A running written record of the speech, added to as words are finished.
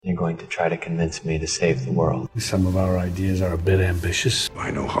going to try to convince me to save the world. Some of our ideas are a bit ambitious.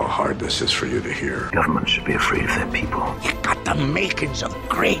 I know how hard this is for you to hear. Government should be afraid of their people. You got the makings of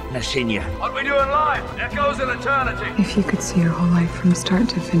greatness in you. What we do in life echoes in eternity. If you could see your whole life from start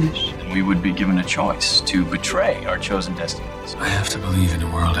to finish, we would be given a choice to betray our chosen destinies. I have to believe in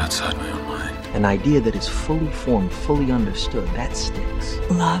a world outside my own mind. An idea that is fully formed, fully understood, that sticks.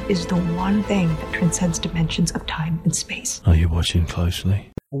 Love is the one thing that transcends dimensions of time and space. Are you watching closely?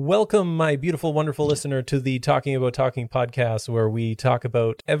 Welcome, my beautiful, wonderful listener, to the Talking About Talking podcast, where we talk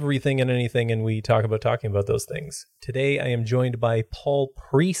about everything and anything, and we talk about talking about those things. Today, I am joined by Paul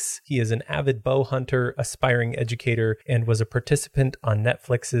Preece. He is an avid bow hunter, aspiring educator, and was a participant on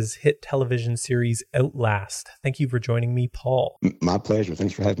Netflix's hit television series Outlast. Thank you for joining me, Paul. My pleasure.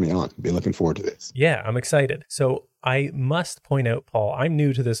 Thanks for having me on. Been looking forward to this. Yeah, I'm excited. So I must point out, Paul, I'm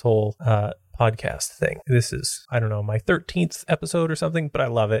new to this whole podcast thing. This is, I don't know, my 13th episode or something, but I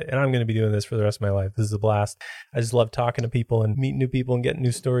love it. And I'm going to be doing this for the rest of my life. This is a blast. I just love talking to people and meeting new people and getting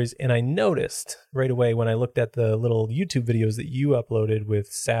new stories. And I noticed right away when I looked at the little YouTube videos that you uploaded with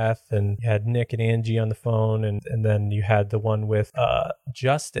Seth, and you had Nick and Angie on the phone, and then you had the one with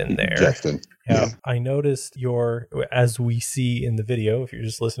Justin there. Justin. Yeah. I noticed as we see in the video, if you're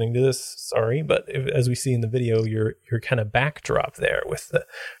just listening to this, sorry, but as we see in the video, your kind of backdrop there with the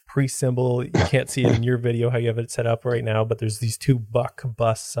Preece symbol. You can't see it in your video how you have it set up right now, but there's these two buck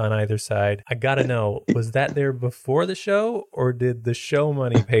busts on either side. I gotta know, was that there before the show, or did the show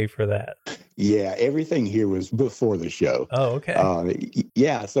money pay for that? Yeah, everything here was before the show. Oh, okay.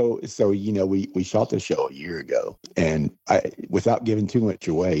 Yeah, so we shot the show a year ago, and without giving too much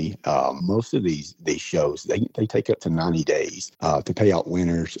away, most of these shows they take up to 90 days to pay out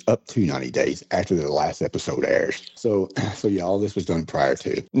winners, up to 90 days after the last episode airs. So yeah, all this was done prior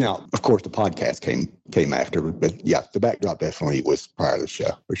to. Now, of course, the podcast came after, but yeah, the backdrop definitely was prior to the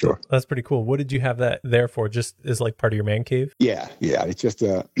show for sure. That's pretty cool. What did you have that there for? Just as like part of your man cave? Yeah, it's just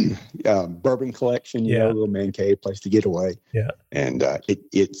a bourbon collection, a little man cave, place to get away. Yeah, and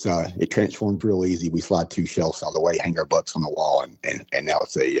it transformed real easy. We slide two shelves out of the way, hang our butts on the wall, and now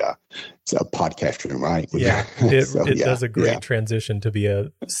it's a podcast room, right? Yeah, it does a great transition to be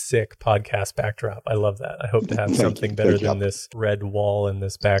a sick podcast backdrop. I love that. I hope to have something better than this red wall in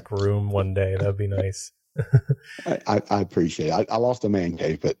this back room one day. That'd be nice. I appreciate it. I lost a man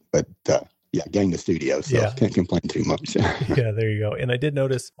cave, but yeah, gained the studio, so can't complain too much. Yeah, there you go. And I did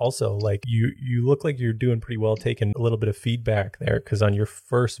notice also, like, you look like you're doing pretty well taking a little bit of feedback there, because on your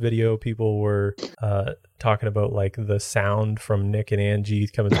first video, people were talking about like the sound from Nick and Angie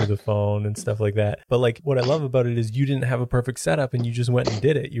coming through the phone and stuff like that. But like, what I love about it is you didn't have a perfect setup and you just went and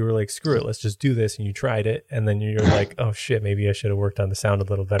did it. You were like, screw it, let's just do this. And you tried it. And then you're like, oh shit, maybe I should have worked on the sound a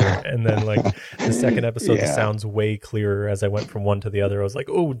little better. And then like the second episode, the sound's way clearer. As I went from one to the other, I was like,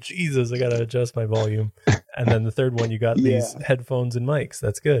 oh Jesus, I got to adjust my volume. And then the third one, you got these headphones and mics.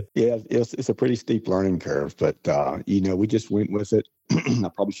 That's good. Yeah, it's a pretty steep learning curve, but we just went with it. I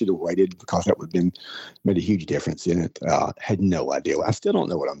probably should have waited, because that would have made a huge difference in it. Had no idea. I still don't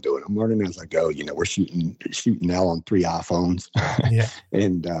know what I'm doing. I'm learning as I go. We're shooting now on 3 iPhones. Yeah.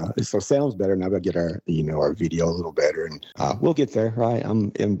 And so sounds better. Now we'll get our video a little better, and we'll get there, right?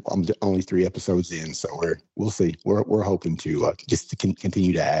 I'm only 3 episodes in, so we'll see. We're hoping to just to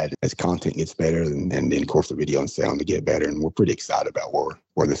continue to add as content gets better, and then of course the video and sound to get better, and we're pretty excited about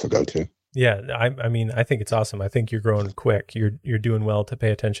where this will go to. Yeah, I mean, I think it's awesome. I think you're growing quick. You're doing well to pay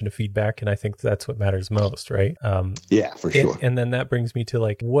attention to feedback, and I think that's what matters most, right? Yeah, for sure. And then that brings me to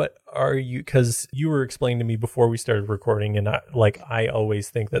like, what are you? Because you were explaining to me before we started recording, and I always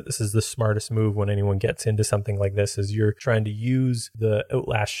think that this is the smartest move when anyone gets into something like this, is you're trying to use the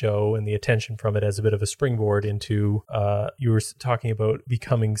Outlast show and the attention from it as a bit of a springboard into. You were talking about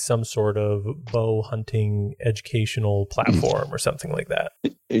becoming some sort of bow hunting educational platform or something like that.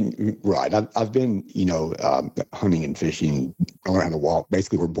 Right. I've been, hunting and fishing around the wall.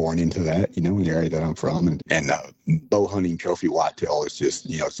 Basically, we're born into that, in the area that I'm from. And bow hunting, trophy whitetail is just,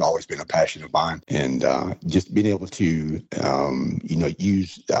 it's always been a passion of mine. And just being able to,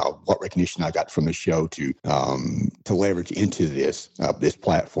 use what recognition I got from the show to leverage into this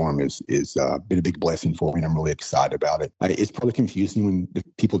platform is been a big blessing for me. And I'm really excited about it. It's probably confusing when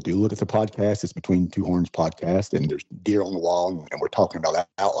people do look at the podcast. It's Between Two Horns podcast, and there's deer on the wall, and we're talking about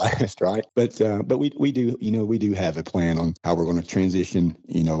Outlast, right? But we do have a plan on how we're going to transition,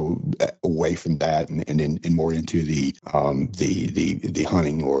 away from that and more into the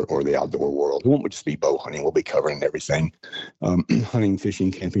hunting or the outdoor world. We won't just be bow hunting. We'll be covering everything, hunting,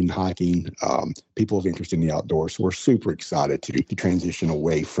 fishing, camping, hiking, people of interest in the outdoors. So we're super excited to transition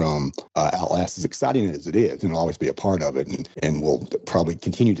away from Outlast, as exciting as it is, and will always be a part of it, and we'll probably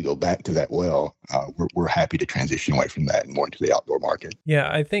continue to go back to that. We're happy to transition away from that and more into the outdoor market. Yeah,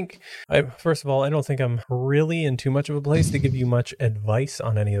 I think, first of all, I don't think I'm really in too much of a place to give you much advice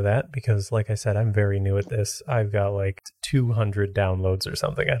on any of that, because like I said, I'm very new at this. I've got like 200 downloads or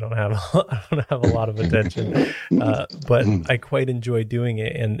something. I don't have a lot of attention, but I quite enjoy doing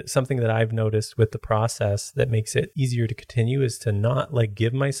it. And something that I've noticed with the process that makes it easier to continue is to not like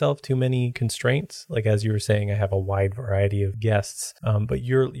give myself too many constraints. Like, as you were saying, I have a wide variety of guests, but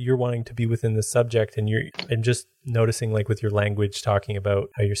you're wanting to be within the subject, and I'm just noticing, like with your language, talking about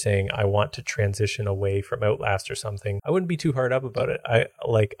how you're saying, I want to transition away from Outlast or something. I wouldn't be too hard up about it.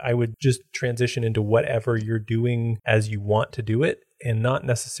 I would just transition into whatever you're doing as you want to do it, and not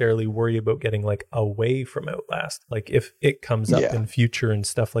necessarily worry about getting like away from Outlast. Like if it comes up in future and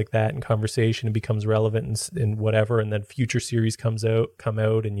stuff like that in conversation and becomes relevant in whatever, and then future series come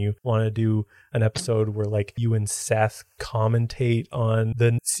out and you want to do an episode where like you and Seth commentate on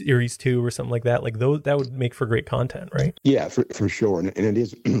the series 2 or something like that, like that would make for great content, right? Yeah, for sure. And it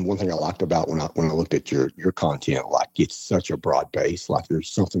is one thing I liked about when I looked at your content, like it's such a broad base, like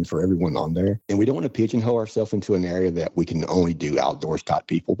there's something for everyone on there. And we don't want to pigeonhole ourselves into an area that we can only do outdoors type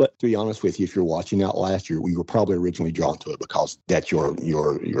people. But to be honest with you, if you're watching Outlast, we were probably originally drawn to it because that's your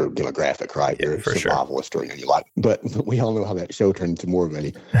demographic, right? Yeah, you're a for survivalist, or you like. But we all know how that show turned into more of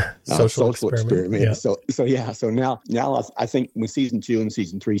a social experiment. Yeah. So now I think when season 2 and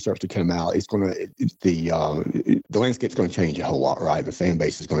season 3 starts to come out, the landscape's going to change a whole lot, right? The fan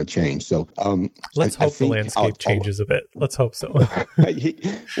base is going to change. So let's hope the landscape changes a bit. Let's hope so.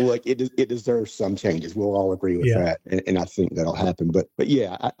 Well, it deserves some changes. We'll all agree with that, and I think that'll happen. But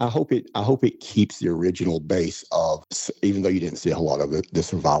yeah, I hope it keeps the original base of, even though you didn't see a whole lot of the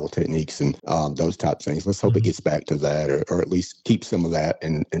survival techniques and those type of things. Let's hope it gets back to that, or at least keep some of that,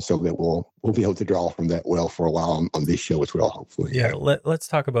 and so that we'll be able to draw from that well for a while on this show as well, hopefully. Yeah, let's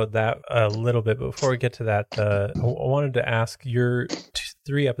talk about that a little bit. But before we get to that, I wanted to ask, your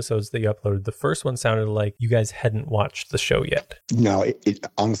 3 episodes that you uploaded, the first one sounded like you guys hadn't watched the show yet. No, it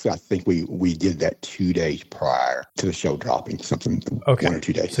honestly, I think we did that 2 days prior to the show dropping, something 1 or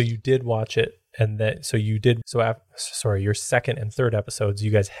 2 days. So you did watch it, and then your second and third episodes,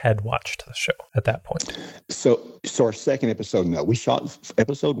 you guys had watched the show at that point. So our second episode, no, we shot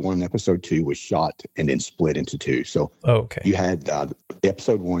episode 1 and episode 2 was shot and then split into 2. So you had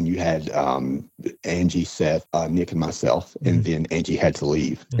episode 1, you had Angie, Seth, Nick, and myself, and then Angie had to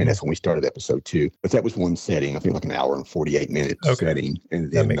leave, and that's when we started episode 2. But that was one setting, I think like an hour and 48 minutes setting,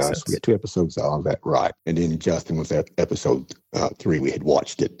 and then so we got 2 episodes of that, right? And then Justin was at episode 3. We had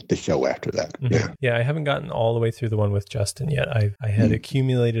watched the show after that. Yeah, I haven't gotten all the way through the one with Justin yet. I had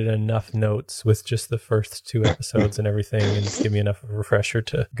accumulated enough notes with just the first 2 episodes and everything, and just give me enough of a refresher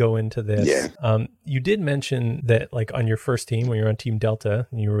to go into this. Yeah. You did mention that, like, on your first team, when you were on Team Delta,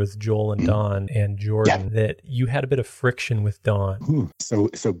 and you were with Joel and Don and Jordan, that you had a bit of friction with Don. So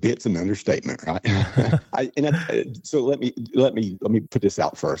bit's an understatement, right? So let me put this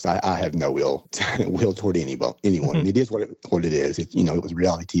out first. I have no will toward anyone. It is what it is. It was a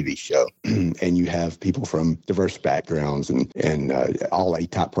reality TV show. And you have people from diverse backgrounds and all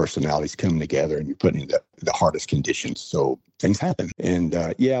A-type personalities coming together, and you're putting in the hardest conditions. So things happen. And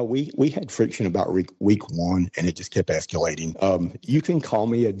we had friction about week 1, and it just kept escalating. You can call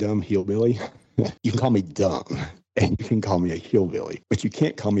me a dumb hillbilly. You can call me dumb. And you can call me a hillbilly, but you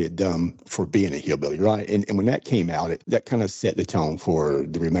can't call me a dumb for being a hillbilly, right? And when that came out, that kind of set the tone for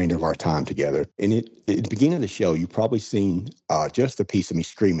the remainder of our time together. And at the beginning of the show, you probably seen just a piece of me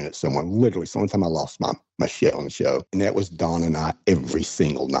screaming at someone. Literally, sometime I lost my shit on the show, and that was Dawn and I every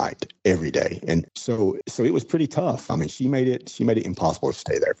single night, every day. And so it was pretty tough. I mean, she made it impossible to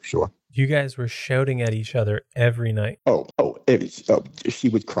stay there for sure. You guys were shouting at each other every night. She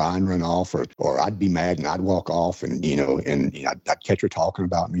would cry and run off, or I'd be mad and I'd walk off, and I'd catch her talking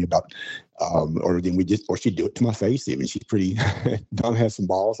about me or she'd do it to my face. Even she's pretty, Dawn has some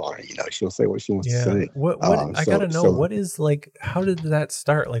balls on her. She'll say what she wants to say. I gotta know, what is, like, how did that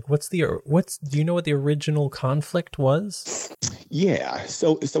start? Like, do you know what the original conflict was? Yeah,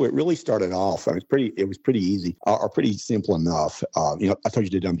 so it really started off. It was pretty easy, or pretty simple enough. I told you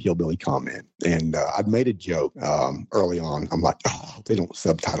the dumb hillbilly comment, and I'd made a joke early on. I'm like, they don't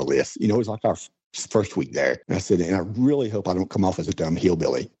subtitle this. It was like our first week there. And I said, and I really hope I don't come off as a dumb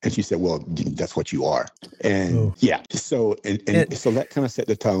hillbilly. And she said, well, that's what you are. And yeah, so so that kind of set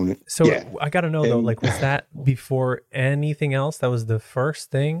the tone. So yeah. I got to know though, like, was that before anything else? That was the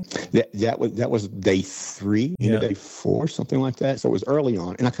first thing? That was day 3, day 4, something like that. So it was early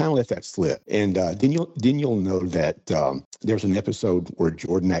on, and I kind of let that slip. And then you'll know that there's an episode where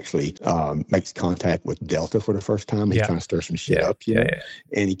Jordan actually makes contact with Delta for the first time. He's trying to stir some shit up, you know?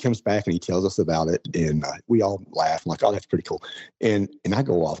 And he comes back and he tells us about it, and we all laugh. I'm like, oh, that's pretty cool. And I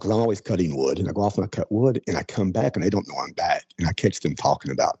go off because I'm always cutting wood, and I go off and I cut wood, and I come back and they don't know I'm back, and I catch them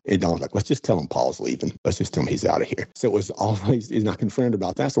talking about it. And Don's like, let's just tell him Paul's leaving. Let's just tell him he's out of here. So it was always, and I confronted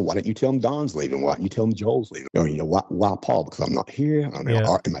about that. So why didn't you tell him Don's leaving? Why didn't you tell him Joel's leaving? Or, why Paul? Because I'm not here. Am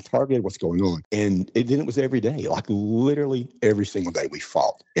I targeted? What's going on? And then it was every day, like literally every single day we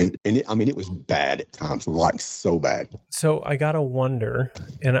fought. And it was bad at times, like so bad. So I gotta wonder,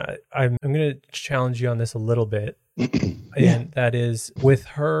 and I'm going to challenge you on this a little bit. And that is with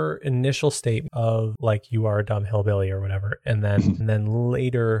her initial statement of like, you are a dumb hillbilly or whatever, and then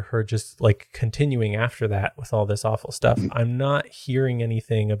later her just like continuing after that with all this awful stuff. I'm not hearing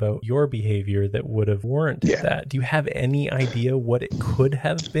anything about your behavior that would have warranted that. Do you have any idea what it could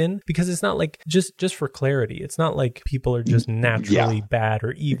have been? Because it's not like, just for clarity, it's not like people are just naturally bad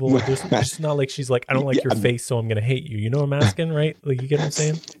or evil. It's not like she's like, I don't like your face, so I'm gonna hate you. You know what I'm asking, right? Like, you get what I'm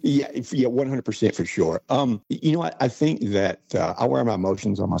saying? Yeah, 100% for sure. I think that I wear my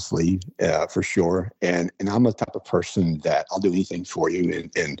emotions on my sleeve for sure, and I'm the type of person that I'll do anything for you.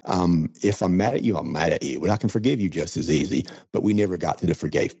 And if I'm mad at you, I'm mad at you. But I can forgive you just as easy. But we never got to the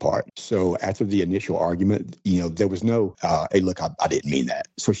forgave part. So after the initial argument, there was no, hey, look, I didn't mean that.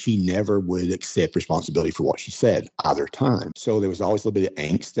 So she never would accept responsibility for what she said either time. So there was always a little bit of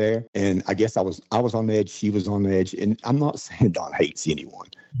angst there. And I guess I was on edge. She was on edge. And I'm not saying Dawn hates anyone.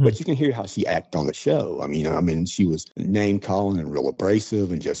 But you can hear how she acted on the show. I mean, she was name calling and real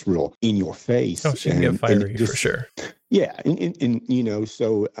abrasive and just real in your face. Oh, she can get fiery for sure. Yeah, and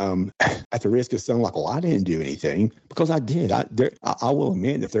so at the risk of sounding like, well, I didn't do anything, because I did. I will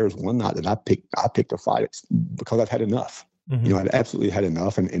admit that there was one night that I picked a fight because I've had enough. Mm-hmm. I'd absolutely had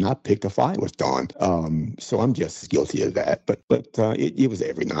enough, and I picked a fight with Dawn. So I'm just as guilty of that. But it was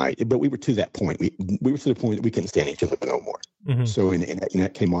every night. But we were to that point. We were to the point that we couldn't stand each other no more. Mm-hmm. So and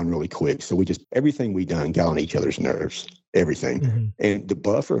that came on really quick. So we just, everything we done got on each other's nerves. Everything. Mm-hmm. And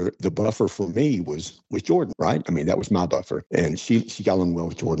the buffer for me was Jordan, right? I mean, that was my buffer. And she got along well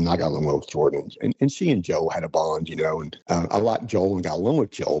with Jordan. I got along well with Jordan. And she and Joel had a bond, and I liked Joel and got along with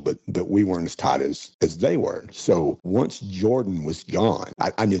Joel, but we weren't as tight as they were. So once Jordan was gone,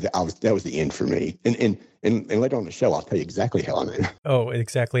 I knew that that was the end for me. And later on the show, I'll tell you exactly how I knew. Oh,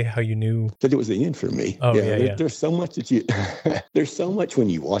 exactly how you knew that it was the end for me. Oh, yeah. There's so much there's so much when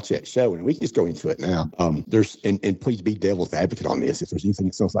you watch that show, and we can just go into it now. And please be devil's advocate on this. If there's anything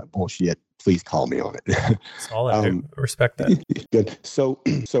that sounds like bullshit, please call me on it. That's all I respect that. Good. So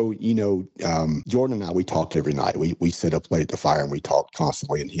Jordan and I, we talked every night. We sit up late at the fire and we talked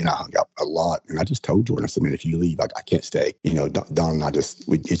constantly, and he and I hung out a lot. And I just told Jordan, I said, man, if you leave, I can't stay. Don and I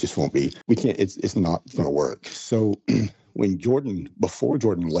it just won't be. We can't. It's not going to work. So before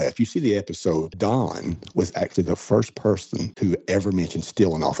Jordan left, you see the episode, Dawn was actually the first person who ever mentioned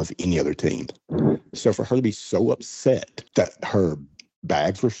stealing off of any other team. So for her to be so upset that her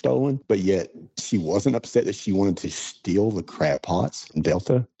bags were stolen, but yet she wasn't upset that she wanted to steal the crab pots from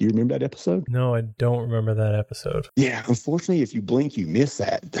Delta. Do you remember that episode? No, I don't remember that episode. Yeah, unfortunately, if you blink, you miss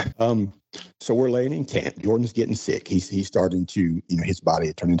that. So we're laying in camp. Jordan's getting sick. He's starting to, his body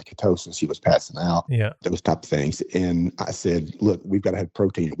had turned into ketosis. He was passing out. Yeah. Those type of things. And I said, look, we've got to have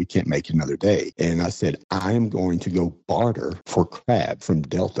protein. We can't make it another day. And I said, I am going to go barter for crab from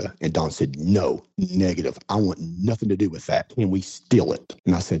Delta. And Dawn said, no, negative. I want nothing to do with that. Can we steal it?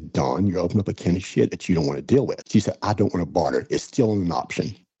 And I said, Dawn, you're opening up a can of shit that you don't want to deal with. She said, I don't want to barter. It's still an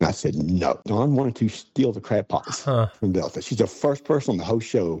option. And I said, no. Dawn wanted to steal the crab pots from Delta. She's the first person on the whole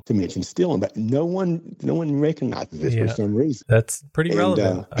show to mention stealing, but no one recognizes this for some reason. That's pretty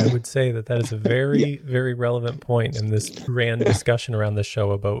relevant. I would say that is a very, very relevant point in this grand discussion around the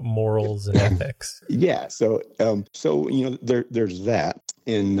show about morals and ethics. Yeah. So there's that.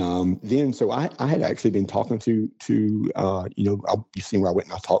 And then, so I had actually been talking to you see where I went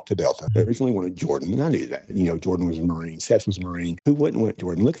and I talked to Delta. They originally wanted Jordan, and I knew that. Jordan was a Marine, Seth was a Marine. Who wouldn't want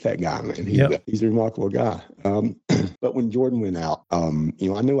Jordan? Look at that guy, man. He's a remarkable guy. But when Jordan went out, I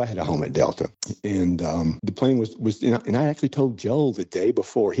knew I had a home at Delta, and the plan was, and I actually told Joel the day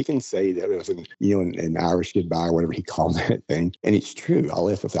before. He can say that it was an Irish goodbye or whatever he called that thing, and it's true. I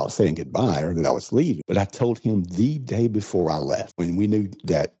left without saying goodbye or that I was leaving. But I told him the day before I left, when we knew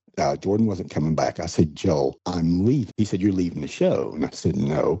that Jordan wasn't coming back. I said, Joel, I'm leaving. He said, you're leaving the show. And I said,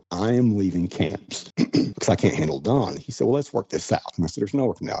 no, I am leaving camps because I can't handle Don. He said, well, let's work this out. And I said, there's no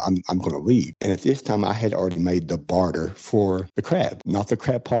working out. I'm going to leave. And at this time, I had already made the barter for the crab, not the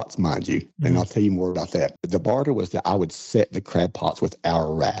crab pots, mind you. And I'll tell you more about that. But the barter was that I would set the crab pots with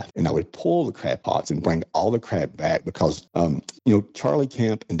our raft, and I would pull the crab pots and bring all the crab back because, Charlie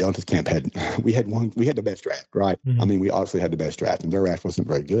Camp and Delta's Camp we had the best raft, right? I mean, we obviously had the best raft, and their raft wasn't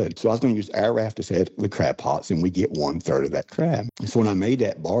very good. So I was going to use our raft to set the crab pots, and we get 1/3 of that crab. So when I made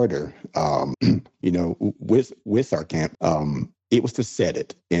that barter, with our camp, it was to set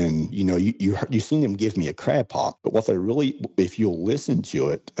it. And, you seen them give me a crab pot, but what they really, if you'll listen to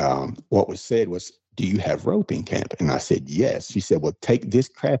it, what was said was, do you have rope in camp? And I said, yes. She said, well, take this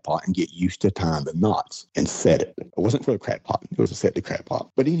crab pot and get used to tying the knots and set it. It wasn't for the crab pot. It was to set the crab pot.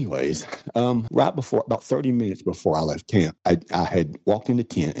 But anyways, right before, about 30 minutes before I left camp, I had walked in the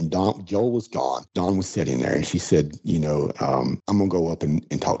tent and Joel was gone. Dawn was sitting there and she said, I'm going to go up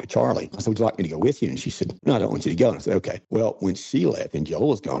and talk to Charlie. I said, would you like me to go with you? And she said, no, I don't want you to go. And I said, okay. Well, when she left and Joel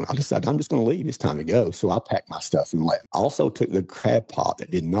was gone, I decided I'm just going to leave. It's time to go. So I packed my stuff and left. I also took the crab pot that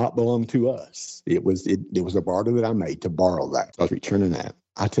did not belong to us. It was a barter that I made to borrow that. So I was returning that.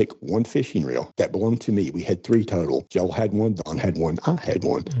 I took one fishing reel that belonged to me. We had 3 total. Joel had one, Don had one, I had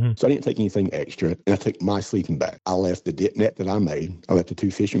one. So I didn't take anything extra. And I took my sleeping bag. I left the dip net that I made. I left the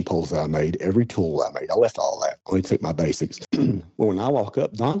 2 fishing poles that I made, every tool I made. I left all that. I only took my basics. Well, when I walk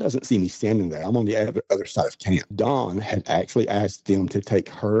up, Don doesn't see me standing there. I'm on the other side of camp. Don had actually asked them to take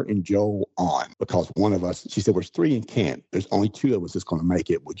her and Joel on because one of us, she said, there's 3 in camp. There's only 2 of us that's going to make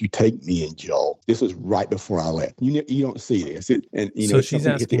it. Would you take me and Joel? This was right before I left. You don't see this. So she's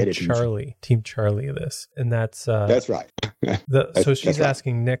asking Team Charlie this, and that's right. So she's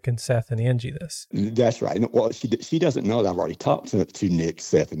asking Nick and Seth and Angie this. That's right. Well, she doesn't know that I've already talked to Nick,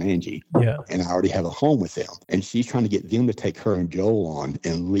 Seth, and Angie. Yeah. And I already have a home with them. And she's trying to get them to take her and Joel on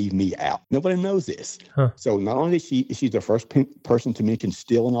and leave me out. Nobody knows this. Huh. So not only is she's the first person to mention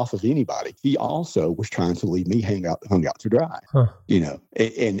stealing off of anybody, she also was trying to leave me hung out to dry. Huh.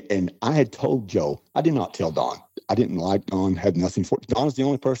 And I had told Joel, I did not tell Dawn. I didn't like Dawn, had nothing for Dawn's the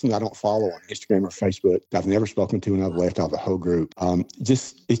only person that I don't follow on Instagram or Facebook. I've never spoken to, and I've left out the whole group.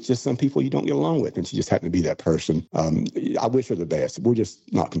 It's just some people you don't get along with, and she just happened to be that person. I wish her the best. We're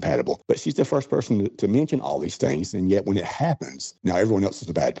just not compatible. But she's the first person to mention all these things, and yet when it happens, now everyone else is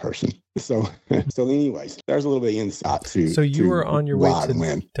a bad person. So anyways, there's a little bit of insight to. So you were on your way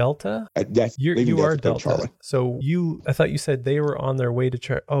to Delta? You are Delta. Charlie. So I thought you said they were on their way to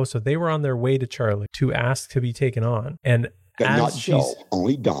Charlie. Oh, so they were on their way to Charlie to ask to be taken on. And not Joel,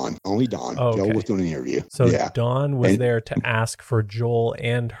 only Dawn. Oh, okay. Joel was doing an interview. So yeah. Dawn was there to ask for Joel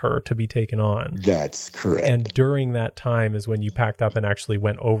and her to be taken on. That's correct. And during that time is when you packed up and actually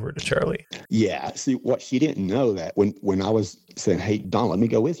went over to Charlie. Yeah. See, what she didn't know that when I was saying, hey, Dawn, let me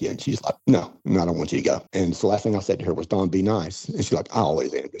go with you. And she's like, no, I don't want you to go. And so the last thing I said to her was, Dawn, be nice. And she's like, I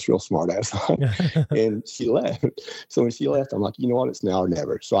always am. This real smart ass. And she left. So when she left, I'm like, you know what? It's now or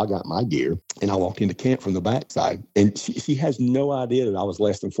never. So I got my gear and I walked into camp from the backside. And she has no idea that I was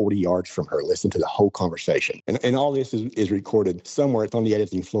less than 40 yards from her, listening to the whole conversation. And all this is recorded somewhere. It's on the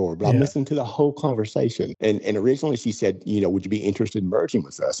editing floor, but I'm listening to the whole conversation. And originally she said, would you be interested in merging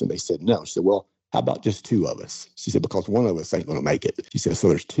with us? And they said, no. She said, well, how about just 2 of us? She said, because one of us ain't going to make it. She said, so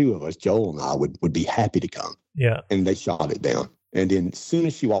there's 2 of us. Joel and I would be happy to come. Yeah. And they shot it down. And then as soon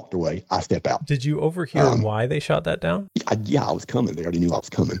as she walked away, I step out. Did you overhear why they shot that down? I was coming. They already knew I was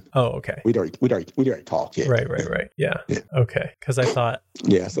coming. Oh, okay. We'd already talked. Yeah. Right. Yeah. Okay. Because I thought.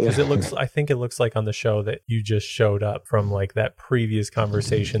 Yeah. So I think it looks like on the show that you just showed up from like that previous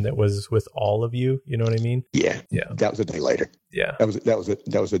conversation that was with all of you. You know what I mean? Yeah. Yeah. That was a day later. Yeah.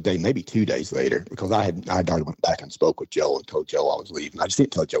 That was a day, maybe 2 days later, because I had already went back and spoke with Joe and told Joe I was leaving. I just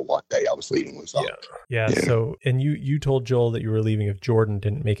didn't tell Joe what day I was leaving. Yeah. So, and you told Joel that you were leaving if Jordan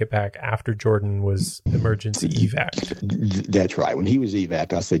didn't make it back after Jordan was emergency evac. That's right. When he was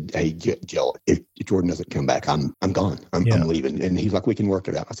evac, I said, hey, Joel, if Jordan doesn't come back, I'm gone. I'm leaving. And he's like, we can work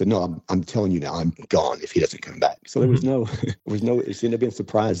it out. I said, no, I'm telling you now, I'm gone if he doesn't come back. So there was no, it shouldn't have been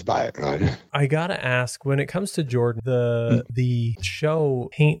surprised by it, right? I gotta ask, when it comes to Jordan, the show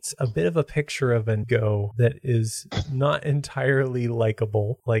paints a bit of a picture of an ego that is not entirely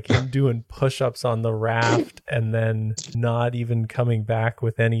likable, like him doing push-ups on the raft and then not even coming back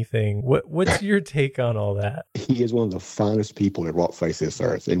with anything. What's your take on all that? He is one of the finest people that walk face this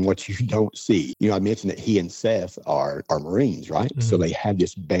earth. And what you don't see, I mentioned that he and Seth are Marines, right? Mm-hmm. So they have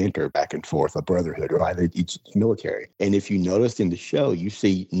this banter back and forth, a brotherhood, right? It's military. And if you notice in the show, you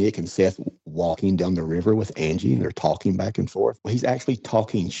see Nick and Seth walking down the river with Angie, and they're talking back and forth. Well, he's actually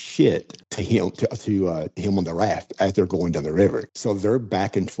talking shit to him, to him on the raft as they're going down the river. So they're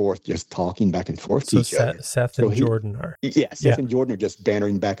back and forth, just talking back and forth to each other. Seth and Jordan are. Yeah, Seth and Jordan are just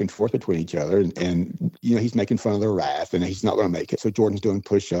bantering back and forth between each other. And he's making fun of the raft, and he's not going to make it. So Jordan's doing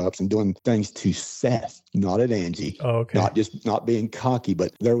push-ups and doing things to Seth, not at Angie. Oh, okay. Not being cocky,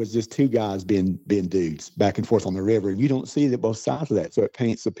 but there was just two guys being dudes back and forth on the river. And you don't see that both sides of that. So it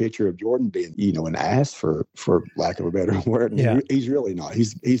paints a picture of Jordan being, an ass for lack of a better word. And he's really not.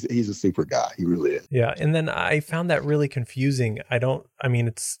 He's a super guy. He really is. Yeah. And then I found that really confusing. I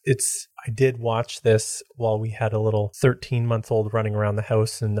did watch this while we had a little 13-month-old running around the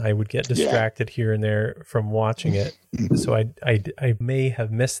house, and I would get distracted here and there from watching it. So I may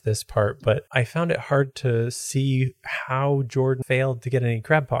have missed this part, but I found it hard to see how Jordan failed to get any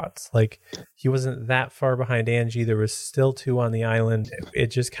crab pots. Like, he wasn't that far behind Angie. There was still 2 on the island. It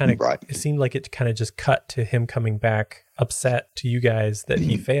just kind of, it seemed like it kind of just cut to him coming back upset to you guys that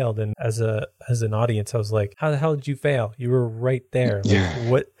he failed. And as an audience, I was like, how the hell did you fail? You were right there. Like,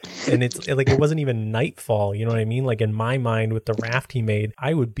 what? And it's like, it wasn't even nightfall. You know what I mean? Like, in my mind, with the raft he made,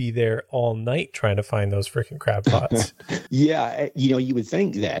 I would be there all night trying to find those freaking crab pots. Yeah. You would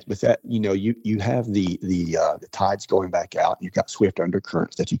think that, but that, you have the tides going back out. You've got swift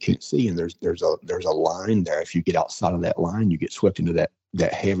undercurrents that you can't see. And there's a line there. If you get outside of that line, you get swept into that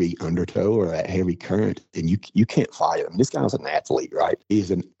heavy undertow or that heavy current, and you can't fight him. This guy's an athlete, right?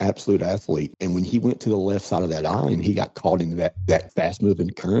 He's an absolute athlete. And when he went to the left side of that island, he got caught into that fast moving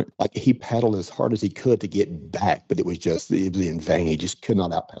current. Like, he paddled as hard as he could to get back, but it was in vain. He just could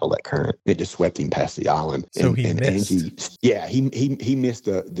not outpaddle that current. It just swept him past the island. So he missed. Angie, he missed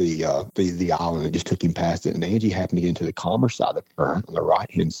the island. It just took him past it. And Angie happened to get into the calmer side of the current on the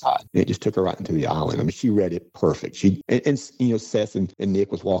right hand side. And it just took her right into the island. I mean, she read it perfect. Seth and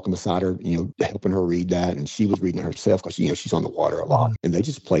Nick was walking beside her, helping her read that, and she was reading it herself because she's on the water a lot, and they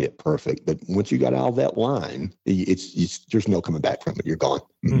just played it perfect. But once you got out of that line, it's there's no coming back from it. You're gone.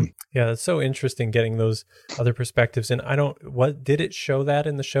 Mm-hmm. Yeah, it's so interesting getting those other perspectives. And what did it show that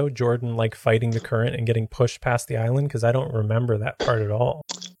in the show, Jordan like fighting the current and getting pushed past the island? Because I don't remember that part at all.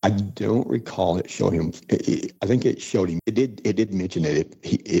 I don't recall it showing him. I think it showed him. It did mention that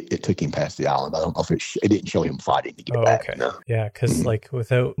it took him past the island. I don't know if it didn't show him fighting to get back. Okay. No. Yeah, because like,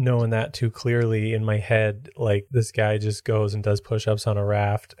 without knowing that too clearly in my head, like, this guy just goes and does push-ups on a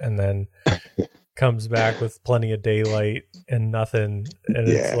raft and then comes back with plenty of daylight and nothing, and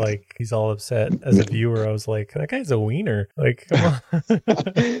it's like he's all upset. As a viewer, I was like, that guy's a wiener, like, come on.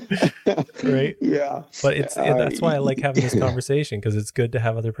 Right? Yeah, but that's why I like having this conversation, because it's good to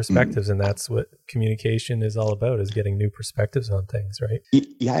have other perspectives, and that's what communication is all about, is getting new perspectives on things, right?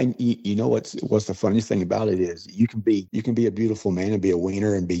 Yeah, and what's the funniest thing about it is you can be a beautiful man and be a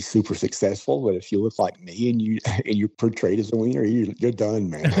wiener and be super successful, but if you look like me and you're portrayed as a wiener, you're done,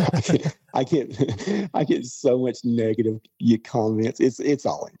 man. I get so much negative comments. It's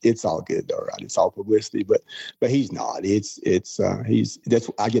all good though, right? It's all publicity, but he's not. I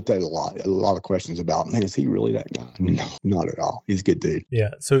get that a lot. A lot of questions about, man, is he really that guy? I mean, no, not at all. He's a good dude.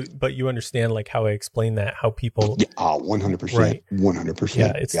 Yeah. So, but you understand like how I explain that, how people. Yeah, 100%. Right. 100%.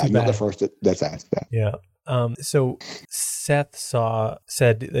 Yeah, it's I'm not the first that's asked that. Yeah. So Seth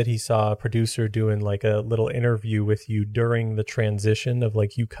said that he saw a producer doing like a little interview with you during the transition of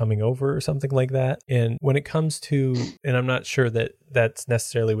like you coming over or something like that. And when it comes to, and I'm not sure that that's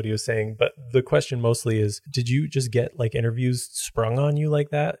necessarily what he was saying, but the question mostly is, did you just get like interviews sprung on you like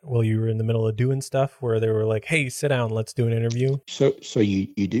that while you were in the middle of doing stuff, where they were like, hey, sit down, let's do an interview? So you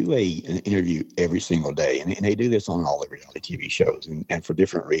do an interview every single day, and they do this on all the reality TV shows, and for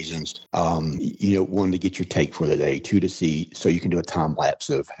different reasons. One, to get your take for the day, 2, to see, so you can do a time lapse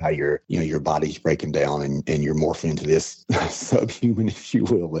of how your body's breaking down and you're morphing into this subhuman, if you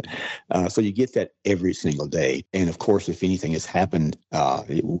will. But so you get that every single day, and of course, if anything has happened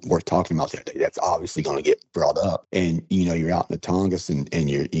worth talking about that day, that's obviously going to get brought up. And you're out in the Tongass, and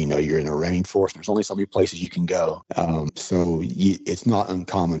you're in a rainforest. There's only so many places you can go, so it's not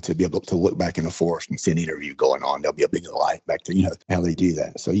uncommon to be able to look back in the forest and see an interview going on. There'll be a big light back to how they do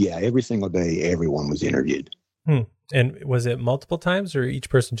that. So yeah, every single day, everyone was interviewed. And was it multiple times, or each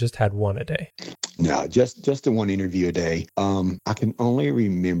person just had one a day? No, just the one interview a day. I can only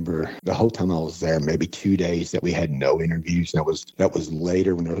remember the whole time I was there, maybe 2 days that we had no interviews. That was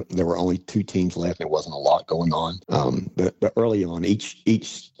later when there were only 2 teams left. There wasn't a lot going on. But early on,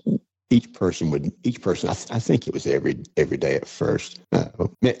 each person, I think it was every day at first.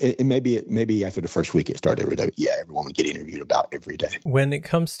 Maybe after the first week it started every day. Yeah, everyone would get interviewed about every day. When it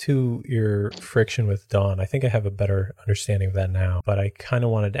comes to your friction with Dawn, I think I have a better understanding of that now, but I kind of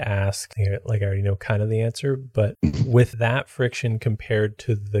wanted to ask, like I already know kind of the answer, but with that friction compared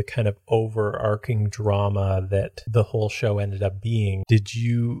to the kind of overarching drama that the whole show ended up being, did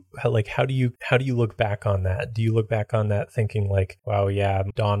you, like, how do you look back on that? Do you look back on that thinking like, wow, yeah,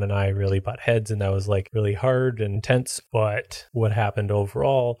 Dawn and I really butt heads and that was like really hard and intense, but what happened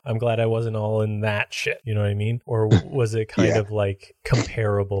overall, I'm glad I wasn't all in that shit, you know what I mean? Or was it kind of like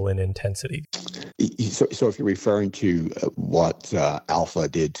comparable in intensity? So if you're referring to what Alpha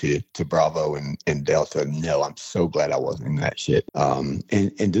did to Bravo and Delta, no, I'm so glad I wasn't in that shit.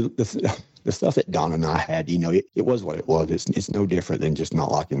 The stuff that Don and I had, it was what it was. It's no different than just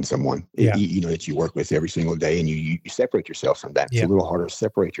not liking someone, that you work with every single day, and you separate yourself from that. It's a little harder to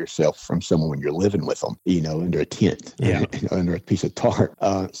separate yourself from someone when you're living with them, under a tent, under a piece of tarp.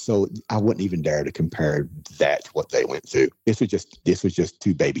 So I wouldn't even dare to compare that to what they went through. This was just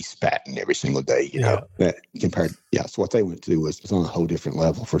two babies spatting every single day, that compared. Yeah. So what they went through was on a whole different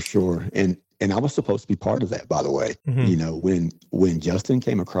level for sure. And I was supposed to be part of that, by the way. When Justin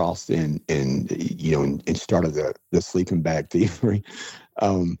came across and started the sleeping bag thievery,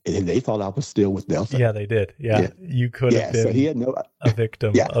 and they thought I was still with Delta. Yeah, they did. Yeah. You could have been so he had a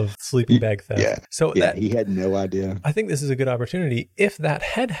victim of sleeping bag theft. Yeah. So he had no idea. I think this is a good opportunity. If that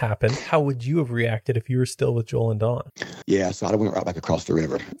had happened, how would you have reacted if you were still with Joel and Dawn? Yeah, so I went right back across the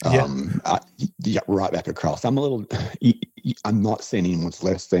river. Right back across. I'm not saying anyone's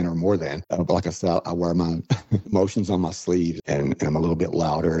less than or more than, but like I said, I wear my emotions on my sleeve, and I'm a little bit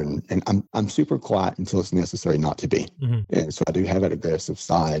louder, and I'm super quiet until it's necessary not to be. And so I do have that aggressive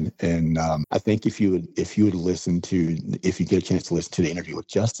side. And I think if you get a chance to listen to the interview with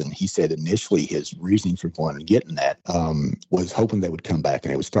Justin, he said initially his reasoning for going and getting that was hoping they would come back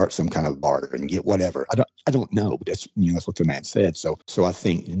and they would start some kind of barter and get whatever. I don't know, but that's what the man said. So I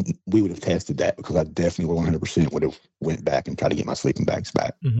think we would have tested that, because I definitely 100% would have went back and tried to get my sleeping bags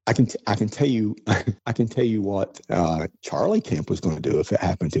back. I can tell you what Charlie Camp was going to do if it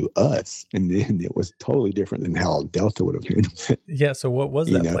happened to us, and then it was totally different than how Delta would have handled it. Yeah. So what was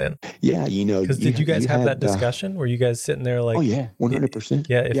that plan? Yeah, because did you guys have that discussion? Were you guys sitting there like, oh yeah, 100%.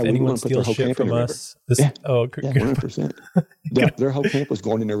 Yeah, if anyone steals shit from us, 100%. Their whole camp was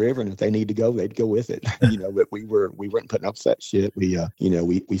going in the river, and if they need to go, they'd go with it. But we weren't putting up with that shit. We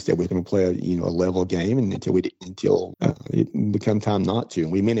said we're going to play a level game, and until it become time not to,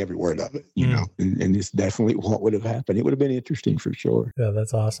 and we meant every word of it. And it's definitely what would have happened. It would have been interesting for sure. Yeah,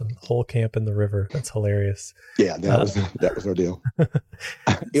 that's awesome. Whole camp in the river. That's hilarious. Yeah, that was our deal.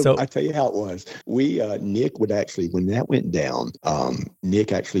 So I tell you how it was. Nick would actually, when that went down,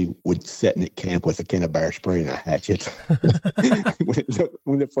 Nick actually would set in at camp with a can of bear spray and a hatchet.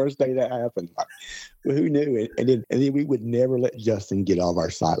 when the first day that happened, who knew? And then we would never let Justin get out of our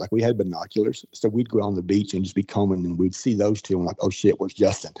sight. Like, we had binoculars, so we'd go on the beach and just be combing, and we'd see those two, and like, oh shit, where's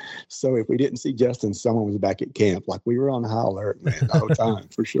Justin? So if we didn't see Justin, someone was back at camp. Like, we were on high alert, man, the whole time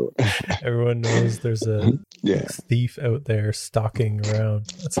for sure. Everyone knows there's a thief out there stalking around.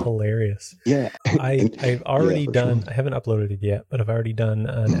 That's hilarious. Yeah. I've already done, sure. I haven't uploaded it yet, but I've already done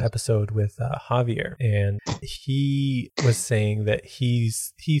an episode with Javier, and he was saying that he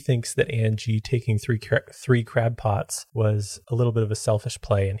thinks that Angie taking three crab pots was a little bit of a selfish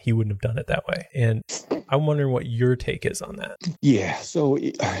play, and he wouldn't have done it that way. And I'm wondering what your take is on that. Yeah. So,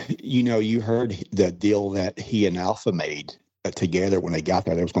 you heard the deal that he and Alpha made together when they got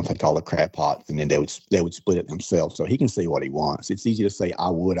there. They was going to take all the crab pots, and then they would split it themselves. So he can say what he wants. It's easy to say I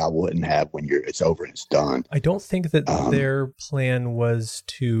wouldn't have when it's over and it's done. I don't think that their plan was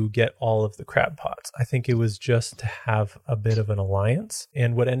to get all of the crab pots. I think it was just to have a bit of an alliance.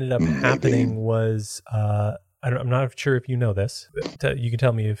 And what ended up happening was I'm not sure if you know this. You can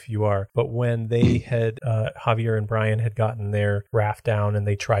tell me if you are. But when they had, Javier and Brian had gotten their raft down and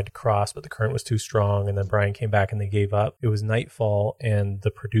they tried to cross, but the current was too strong. And then Brian came back and they gave up. It was nightfall, and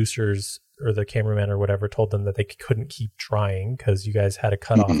the producers or the cameraman or whatever told them that they couldn't keep trying because you guys had a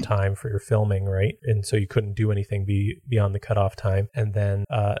cutoff time for your filming, right? And so you couldn't do anything beyond the cutoff time. And then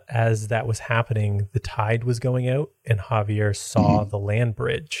as that was happening, the tide was going out, and Javier saw the land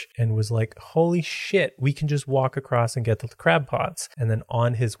bridge and was like, holy shit, we can just walk across and get the crab pots. And then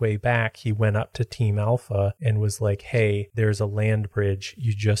on his way back, he went up to Team Alpha and was like, hey, there's a land bridge.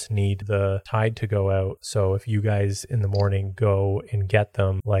 You just need the tide to go out. So if you guys in the morning go and get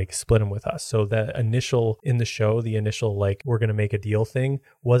them, like, split them with us. Delta. So the initial in the show, the initial like we're going to make a deal thing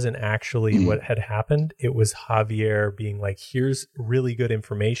wasn't actually what had happened. It was Javier being like, here's really good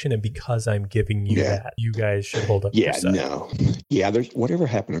information, and because I'm giving you that, you guys should hold up your side. There's whatever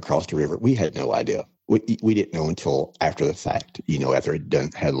happened across the river, we had no idea. We didn't know until after the fact, after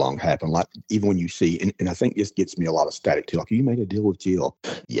it had long happened. Like even when you see, and I think this gets me a lot of static too. Like, you made a deal with Jill.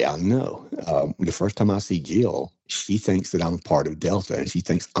 Yeah, no. The first time I see Jill, she thinks that I'm part of Delta, and she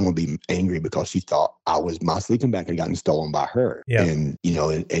thinks I'm gonna be angry because she thought my sleeping bag had gotten stolen by her. Yeah. And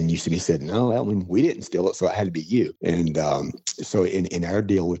and you see me said, no, Elman, we didn't steal it, so it had to be you. And so in our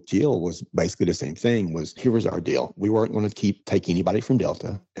deal with Jill was basically the same thing. Here was our deal. We weren't going to take anybody from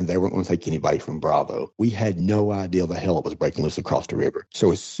Delta, and they weren't going to take anybody from Bravo. We had no idea the hell it was breaking loose across the river.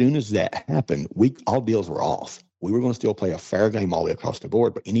 So as soon as that happened, all deals were off. We were going to still play a fair game all the way across the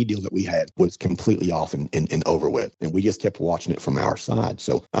board, but any deal that we had was completely off and over with. And we just kept watching it from our side.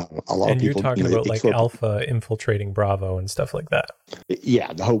 So a lot of people... And you're talking about like Alpha infiltrating Bravo and stuff like that.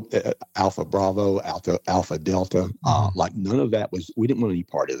 Yeah, the whole Alpha Bravo, Alpha Delta, like none of that we didn't want any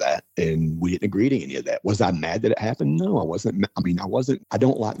part of that. And we didn't agree to any of that. Was I mad that it happened? No, I wasn't. I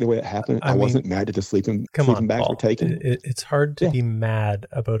don't like the way it happened. I wasn't mad that the sleeping bags were taken. It's hard to be mad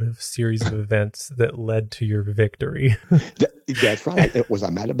about a series of events that led to your victory. That's right. Was I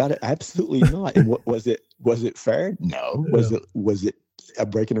mad about it? Absolutely not. And was it fair? No. Was it a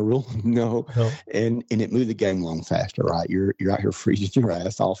breaking a rule? No. And it moved the game along faster, right? You're out here freezing your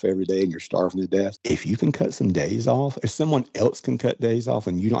ass off every day and you're starving to death. If you can cut some days off, if someone else can cut days off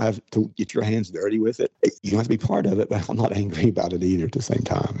and you don't have to get your hands dirty with it, you don't have to be part of it, but I'm not angry about it either at the same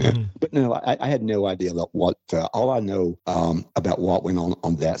time. Mm-hmm. But no, I had no idea what all I know about what went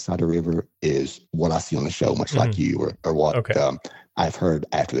on that side of the river is what I see on the show, much like you or what I've heard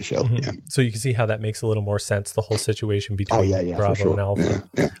after the show. Yeah. So you can see how that makes a little more sense, the whole situation between Bravo and Alpha.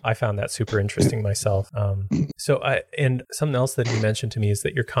 Yeah. I found that super interesting myself. And something else that he mentioned to me is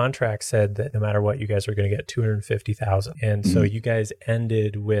that your contract said that no matter what, you guys are going to get $250,000. And so you guys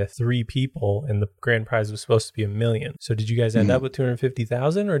ended with 3 people and the grand prize was supposed to be $1 million. So did you guys end up with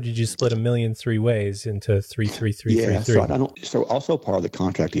 $250,000 or did you split $1 million 3 ways into 3, 3, 3, 3, 3? So also part of the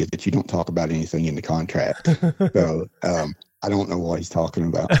contract is that you don't talk about anything in the contract. So, I don't know what he's talking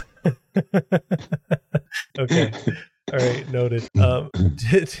about. Okay. All right. Noted.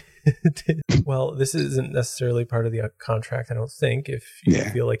 Well, this isn't necessarily part of the contract, I don't think. If you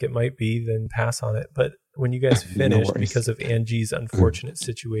feel like it might be, then pass on it. But when you guys finished, because of Angie's unfortunate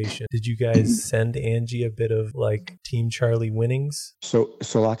situation, did you guys send Angie a bit of like Team Charlie winnings? So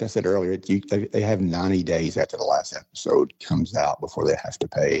like I said earlier, they have 90 days after the last episode comes out before they have to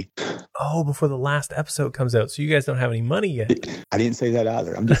pay. Oh, before the last episode comes out. So you guys don't have any money yet. I didn't say that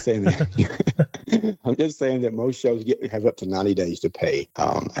either. I'm just saying that. I'm just saying that most shows have up to 90 days to pay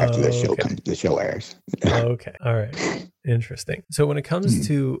after the show airs. Okay. All right. Interesting. So when it comes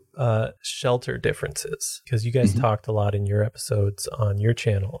to shelter differences, because you guys talked a lot in your episodes on your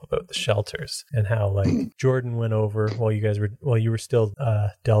channel about the shelters and how like Jordan went over while you were still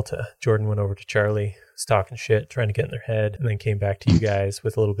Delta. Jordan went over to Charlie, was talking shit, trying to get in their head, and then came back to you guys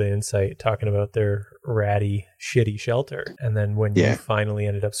with a little bit of insight, talking about their ratty, shitty shelter. And then when you finally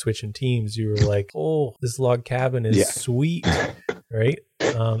ended up switching teams, you were like, "Oh, this log cabin is sweet," right?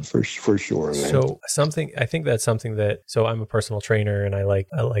 For sure, man. So I think that's something that, so I'm a personal trainer and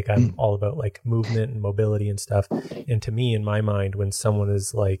I'm all about like movement and mobility and stuff. And to me, in my mind, when someone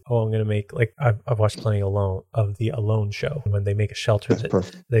is like, oh, I'm going to make, like, I've watched plenty of the Alone show. When they make a shelter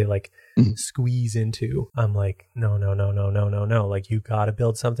they like squeeze into, I'm like, no. Like, you got to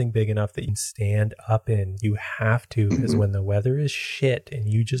build something big enough that you can stand up in. You have to, because when the weather is shit and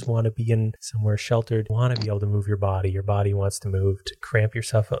you just want to be in somewhere sheltered, you want to be able to move your body wants to move. To cramp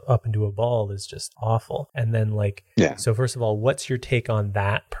yourself up into a ball is just awful. And then so first of all, what's your take on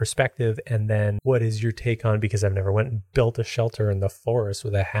that perspective? And then what is your take on, because I've never went and built a shelter in the forest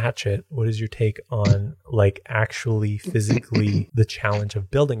with a hatchet, what is your take on like actually physically the challenge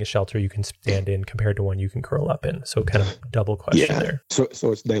of building a shelter you can stand in compared to one you can curl up in? So kind of double question there. So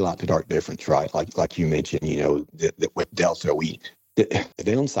it's daylight to dark difference, right? Like you mentioned, with Delta, the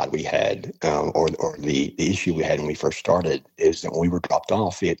downside we had, or the issue we had when we first started, is that when we were dropped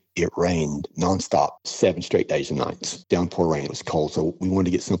off, it rained nonstop 7 straight days and nights. Downpour rain. It was cold, so we wanted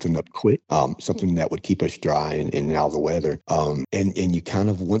to get something up quick, something that would keep us dry and out of the weather. And you kind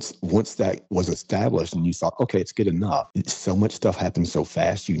of once that was established, and you thought, okay, it's good enough. So much stuff happened so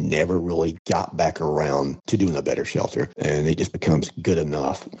fast, you never really got back around to doing a better shelter, and it just becomes good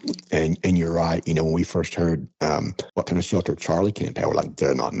enough. And you're right. When we first heard what kind of shelter Charlie camp out. We're like,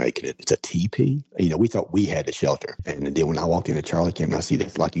 they're not making it. It's a teepee. You know, we thought we had a shelter. And then when I walked into Charlie camp, and I see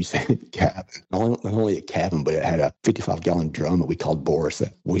this, like you said, cabin. Not only a cabin, but it had a 55-gallon drum that we called Boris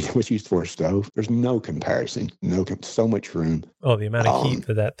that was used for a stove. There's no comparison. So much room. Oh, the amount of heat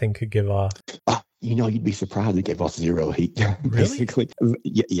that thing could give off. You know, you'd be surprised it gave off zero heat. Basically,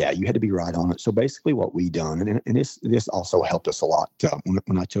 yeah, you had to be right on it. So basically, what we done, and this also helped us a lot.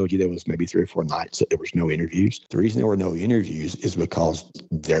 When I told you there was maybe 3 or 4 nights that there was no interviews, the reason there were no interviews is because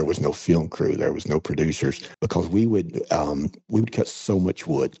there was no film crew, there was no producers. Because we would cut so much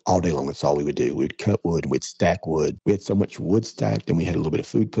wood all day long. That's all we would do. We'd cut wood, we'd stack wood. We had so much wood stacked, and we had a little bit of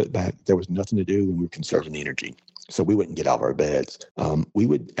food put back. There was nothing to do, and we were conserving the energy. So we wouldn't get out of our beds. We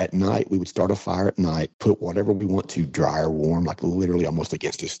would start a fire at night, put whatever we want to dry or warm, like literally almost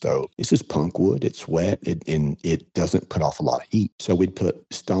against the stove. This is punk wood. It's wet and it doesn't put off a lot of heat. So we'd put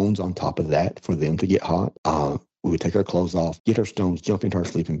stones on top of that for them to get hot. We would take our clothes off, get our stones, jump into our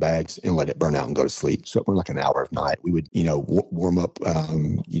sleeping bags, and let it burn out and go to sleep. So it went like an hour of night. We would, warm up,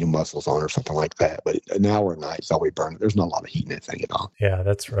 muscles on or something like that. But an hour a night is all we burn. There's not a lot of heat in that thing at all. Yeah,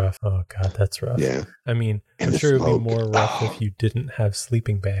 that's rough. Oh God, that's rough. Yeah. I mean, I'm sure it would be more rough if you didn't have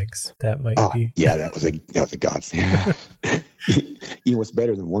sleeping bags. That might be. Yeah, that was a godsend. You know what's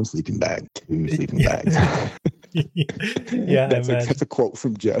better than 1 sleeping bag? 2 sleeping bags. Yeah, that's a quote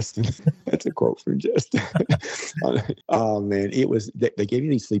from Justin. Oh man, it was. They gave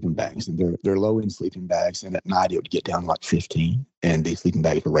you these sleeping bags, and they're low end sleeping bags, and at night it would get down to like 15, and these sleeping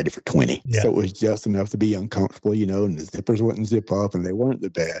bags were rated for 20. Yeah. So it was just enough to be uncomfortable, and the zippers wouldn't zip up, and they weren't the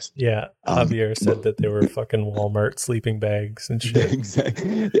best. Yeah, Javier said that they were fucking Walmart sleeping bags and shit.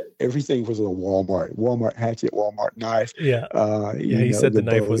 Exactly. Everything was a Walmart hatchet, Walmart knife. Yeah. He said the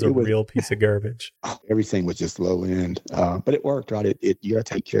knife was a real piece of garbage. Everything was just low end, but it worked, right? You got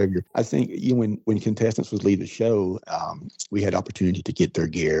to take care of I think when contestants would leave the show, we had opportunity to get their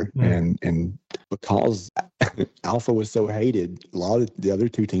gear, and because Alpha was so hated, a lot of the other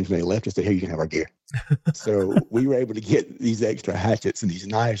 2 teams when they left us said, "Hey, you can have our gear." So we were able to get these extra hatchets and these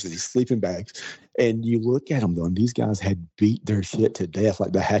knives and these sleeping bags. And you look at them though, and these guys had beat their shit to death.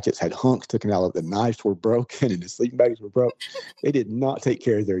 Like the hatchets had hunks taken out of, the knives were broken, and the sleeping bags were broke. They did not take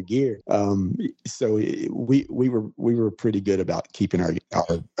care of their gear. So we were pretty good about keeping our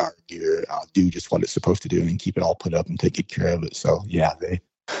gear do just what it's supposed to do and keep it all put up and take good care of it. So yeah,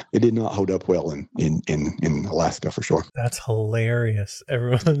 it did not hold up well in Alaska for sure. That's hilarious.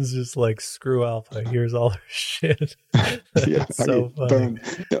 Everyone's just like, screw Alpha. Here's all their shit. Yeah, so funny.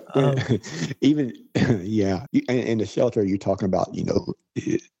 Even in the shelter you're talking about,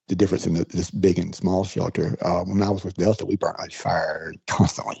 the difference in this big and small shelter. When I was with Delta, we burnt a fire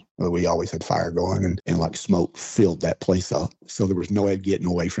constantly. We always had fire going, and like smoke filled that place up. So there was no way of getting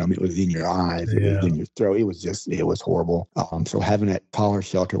away from it. It was in your eyes, it was in your throat. It was horrible. So having that taller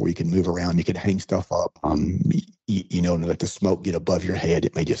shelter where you could move around, you could hang stuff up, and let the smoke get above your head,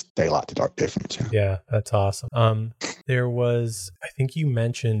 it made just daylight to dark difference. Yeah, that's awesome. There was, I think you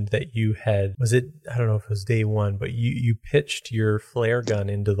mentioned that you had, I don't know if it was day 1, but you pitched your flare gun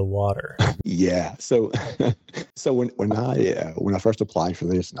into the water. Yeah. So when I first applied for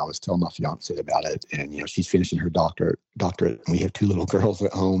this, and I was telling my fiance about it, and she's finishing her doctorate, and we have 2 little girls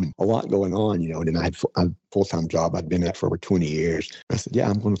at home, and a lot going on, and then I had a full-time job I'd been at for over 20 years. I said, yeah,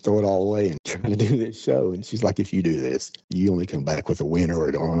 I'm going to throw it all away and try to do this show. And she's like, if you do this, you only come back with a winner,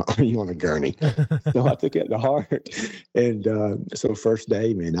 or you on a gurney. So I took it to heart. And so first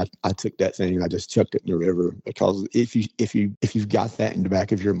day, man, I took that thing and I just chucked it in the river, because if you've got that in the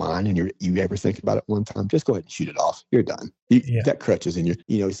back of your mind and you ever think about it one time, just go ahead and shoot it off. You're done. That crutch is in your,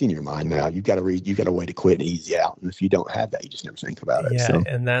 it's in your mind now. You've got a way to quit and ease you out. And if you don't have that, you just never think about it. Yeah, so.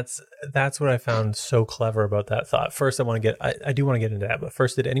 And that's what I found so clever about that thought. First, I do want to get into that, but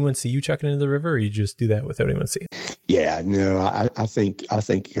first, did anyone see you chucking into the river, or you just do that without anyone seeing? Yeah, no, I think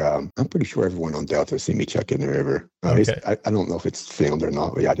I'm pretty sure everyone on Delta see me chuck in the river. Okay. I don't know if it's filmed or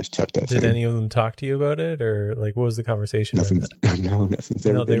not, but I just chucked that. Did any of them talk to you about it, or like what was the conversation? Nothing's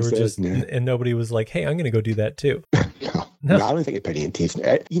ever they been were said, just, no. And nobody was like, "Hey, I'm going to go do that too." No, I don't think it paid any attention.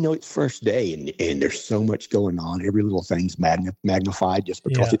 It's first day, and there's so much going on. Every little thing's magnified just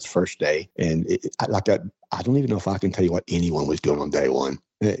because it's first day. And I don't even know if I can tell you what anyone was doing on day 1.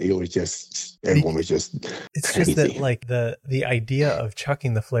 It was just, everyone was just It's crazy. just that, like, the idea of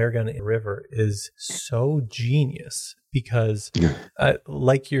chucking the flare gun in the river is so genius. Because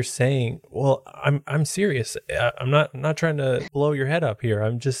like you're saying, well, I'm serious. I'm not trying to blow your head up here.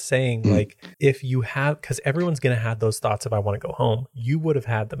 I'm just saying, like, if you have, because everyone's going to have those thoughts if I want to go home. You would have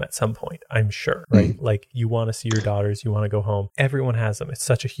had them at some point, I'm sure, right? Like, you want to see your daughters, you want to go home. Everyone has them. It's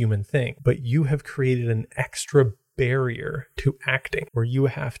such a human thing. But you have created an extra barrier to acting where you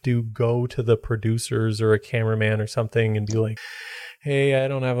have to go to the producers or a cameraman or something and be like, hey, I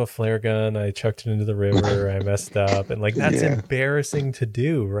don't have a flare gun. I chucked it into the river. I messed up. And like, that's embarrassing to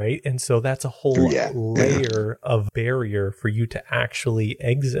do, right? And so that's a whole layer of barrier for you to actually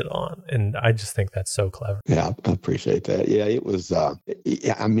exit on. And I just think that's so clever. Yeah, I appreciate that. Yeah, it was, I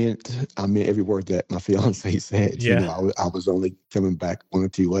meant every word that my fiance said. Yeah. You know, I was only coming back one or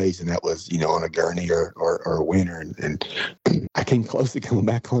two ways, and that was, you know, on a gurney or a winter. And I came close to coming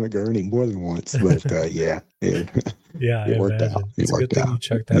back on a gurney more than once, but yeah, it worked out. It's a good thing you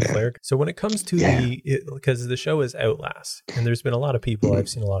chucked that flare. So when it comes to because the show is Outlast, and there's been a lot of people, I've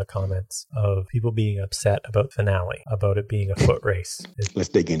seen a lot of comments of people being upset about the finale, about it being a foot race. Let's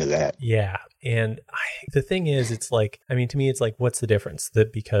dig into that. Yeah. And the thing is, it's like, I mean, to me, it's like, what's the difference?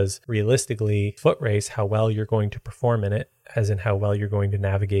 That because realistically, foot race, how well you're going to perform in it, as in how well you're going to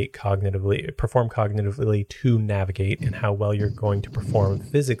perform cognitively to navigate, and how well you're going to perform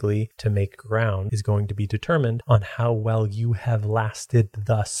physically to make ground is going to be determined on how well you have lasted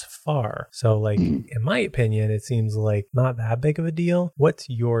thus far. So like, in my opinion, it seems like not that big of a deal. What's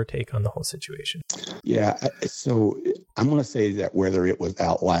your take on the whole situation? Yeah. So I'm going to say that whether it was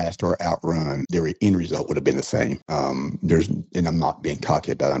Outlast or Outrun, the end result would have been the same. And I'm not being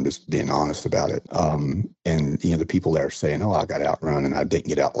cocky about it. I'm just being honest about it. And, you know, the people that are saying, oh, I got outrun and I didn't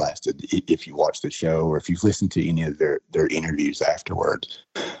get outlasted. If you watch the show or if you've listened to any of their interviews afterwards,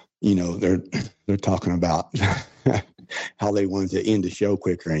 you know, they're talking about how they wanted to end the show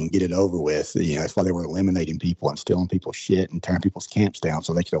quicker and get it over with. You know, that's why they were eliminating people and stealing people's shit and tearing people's camps down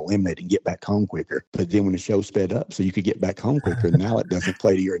so they could eliminate and get back home quicker. But then when the show sped up so you could get back home quicker, now it doesn't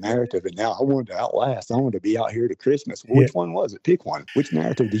play to your narrative. And now I wanted to outlast. I wanted to be out here to Christmas. Well, which one was it? Pick one. Which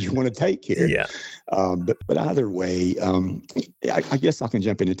narrative do you want to take here? Yeah. But either way, I guess I can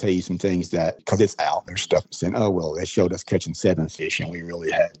jump in and tell you some things that, because it's out, there's stuff saying, oh, well, they showed us catching 7 fish and we really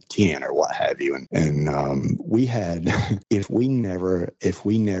had 10 or what have you. And we had, if we never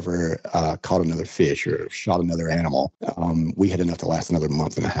caught another fish or shot another animal, we had enough to last another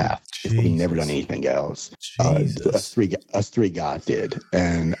month and a half. If we never done anything else. Us three guys did.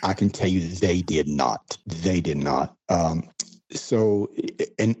 And I can tell you they did not. So,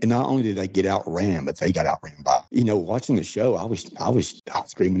 and not only did they get outran, but they got outran by, you know, watching the show, I was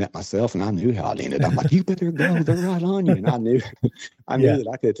screaming at myself and I knew how it ended. I'm like, you better go. They're right on you. And I knew that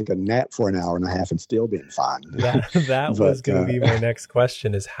I could take a nap for an hour and a half and still been fine. That was going to be my next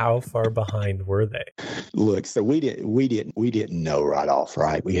question, is how far behind were they? Look, so we didn't know right off,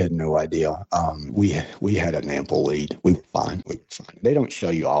 right? We had no idea. We had an ample lead. We were fine. They don't show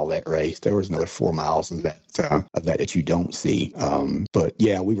you all that race. There was another 4 miles of that you don't see. But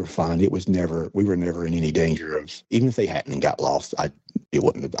yeah, we were fine. We were never in any danger of, even if they hadn't got lost, I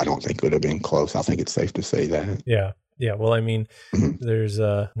don't think it would have been close. I think it's safe to say that. Yeah. Yeah. Well, I mean, there's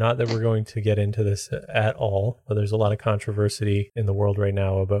not that we're going to get into this at all, but there's a lot of controversy in the world right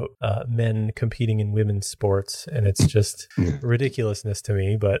now about men competing in women's sports. And it's just ridiculousness to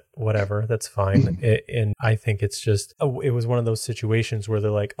me, but whatever, that's fine. And I think it's just, it was one of those situations where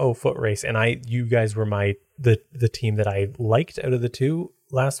they're like, oh, foot race. And you guys were the team that I liked out of the two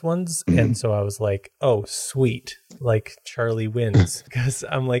last ones. And so I was like, oh, sweet. Like Charlie wins. Because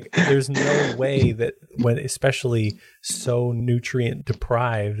I'm like, there's no way that when, especially so nutrient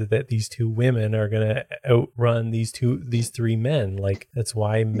deprived, that these two women are going to outrun these three men. Like, that's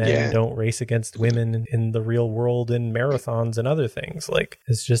why men don't race against women in the real world in marathons and other things. Like,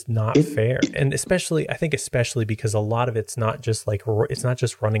 it's just not fair. And I think especially because a lot of it's not just like, it's not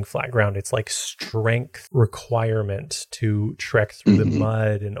just running flat ground. It's like strength requirement to trek through the mud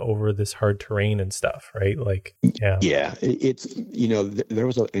and over this hard terrain and stuff, right? Like, yeah, it's, you know, there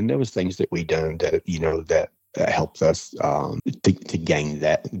was things that we done that, you know, that helps us to gain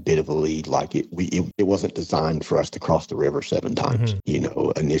that bit of a lead. Like it wasn't designed for us to cross the river 7 times. You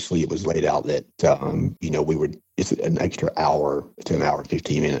know, initially it was laid out that you know, it's an extra hour to an hour and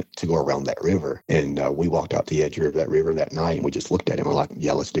 15 minutes to go around that river. And we walked out the edge of that river that night and we just looked at it and we're like,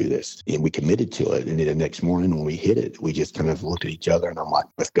 yeah, let's do this. And we committed to it. And then the next morning when we hit it, we just kind of looked at each other and I'm like,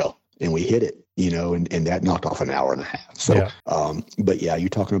 let's go. And we hit it, you know, and that knocked off an hour and a half. So, but yeah, you're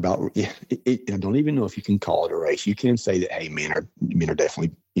talking about, I don't even know if you can call it a race. You can say that, hey, men are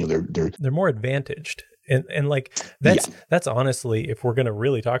definitely, you know, they're more advantaged. And like, that's honestly, if we're going to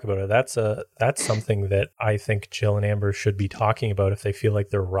really talk about it, that's something that I think Jill and Amber should be talking about if they feel like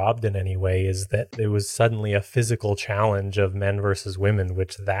they're robbed in any way, is that there was suddenly a physical challenge of men versus women,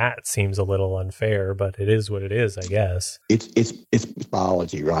 which that seems a little unfair, but it is what it is, I guess. It's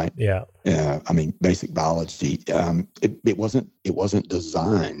biology, right? Yeah. I mean, basic biology. It wasn't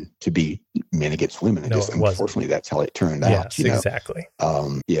designed to be men against women. No, it wasn't. Unfortunately, that's how it turned yes, out. Exactly.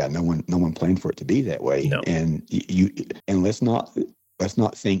 No one planned for it to be that way. No. And let's not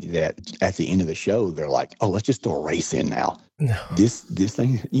think that at the end of the show they're like, oh, let's just throw a race in now. No. This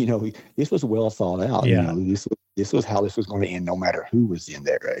thing, this was well thought out. Yeah. This was how this was going to end, no matter who was in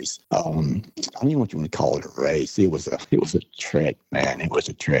that race. I don't even know what you want to call it, a race. It was a trek, man. It was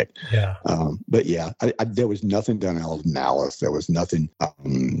a trek. Yeah. But yeah, there was nothing done out of malice. There was nothing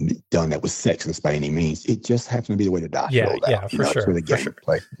done that was sexist by any means. It just happened to be the way the dice rolled out. Yeah, for sure. For the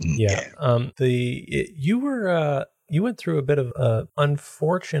gameplay. Yeah. You went through a bit of an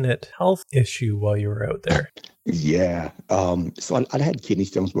unfortunate health issue while you were out there. Yeah. So I'd had kidney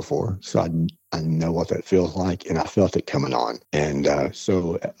stones before, so I know what that feels like, and I felt it coming on. And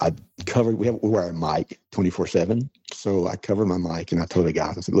so I covered. We wear a mic 24/7, so I covered my mic, and I told the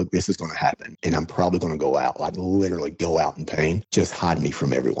guys, I said, "Look, this is going to happen, and I'm probably going to go out, like literally go out in pain. Just hide me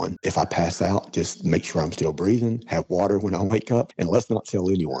from everyone. If I pass out, just make sure I'm still breathing. Have water when I wake up, and let's not tell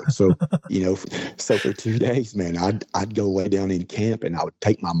anyone." So so for 2 days, man, I'd go lay down in camp, and I would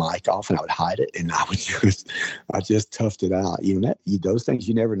take my mic off, and I would hide it, and I just toughed it out. Those things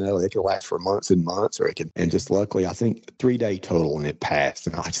you never know. They could last for months and months, and just luckily, I think 3-day total, and it passed.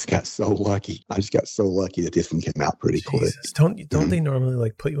 And I just got so lucky. That this one came out pretty quick. Don't they normally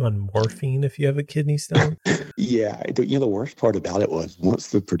like put you on morphine if you have a kidney stone? Yeah. The worst part about it was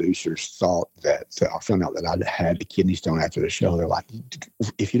once the producers thought that I found out that I'd had a kidney stone after the show, they're like,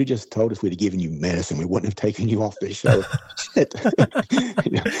 if you'd have just told us we'd have given you medicine, we wouldn't have taken you off the show. But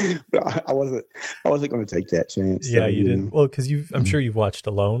I wasn't going to take that chance. Yeah, you didn't. Well, because I'm sure you've watched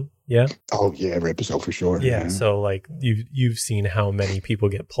Alone. Yeah. Oh yeah, every episode for sure. Yeah. So like you've seen how many people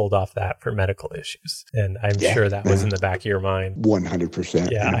get pulled off that for medical issues, and I'm sure that was in the back of your mind.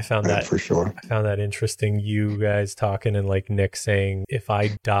 100%. Yeah, I found that for sure. I found that interesting. You guys talking and like Nick saying, "If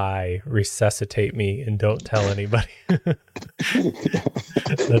I die, resuscitate me and don't tell anybody."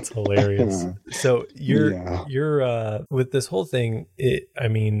 That's hilarious. So you're with this whole thing.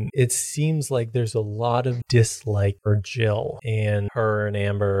 It seems like there's a lot of dislike for Jill, and her and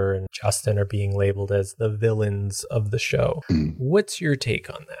Amber and Justin are being labeled as the villains of the show. What's your take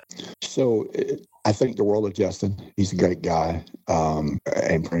on that? So I think the world of Justin. He's a great guy.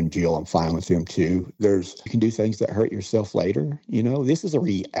 Amber and Jill, I'm fine with him too. You can do things that hurt yourself later. This is a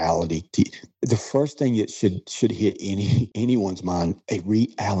reality. The first thing that should hit anyone's mind, a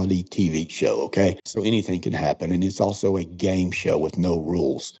reality TV show. Okay, so anything can happen, and it's also a game show with no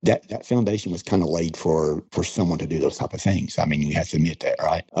rules. That foundation was kind of laid for someone to do those type of things. I mean, you have to admit that,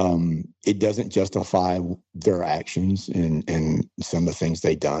 right? It doesn't justify their actions and some of the things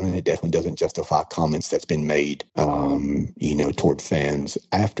they've done, and it definitely doesn't justify comments that's been made, toward fans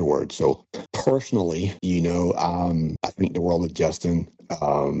afterwards. So personally, I think the world of Justin,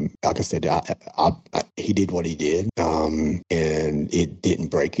 like I said, he did what he did, and it didn't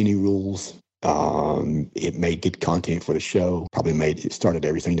break any rules. It made good content for the show, started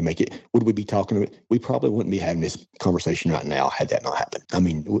everything to make it. Would we be talking about it? We probably wouldn't be having this conversation right now had that not happened. I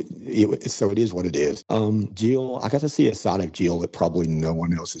mean, so it is what it is. Jill, I got to see a side of Jill that probably no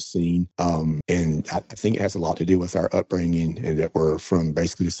one else has seen. And I think it has a lot to do with our upbringing and that we're from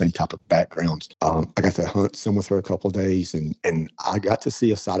basically the same type of backgrounds. I got to hunt some with her a couple of days, and I got to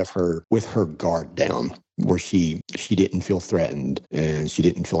see a side of her with her guard down, where she didn't feel threatened, and she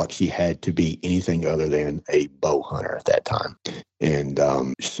didn't feel like she had to be anything other than a bow hunter at that time. And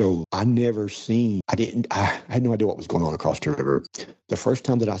so I had no idea what was going on across the river. The first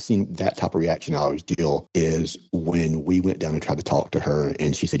time that I seen that type of reaction out of Jill is when we went down and tried to talk to her,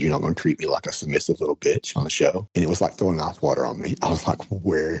 and she said, "You're not going to treat me like a submissive little bitch on the show." And it was like throwing ice water on me. I was like,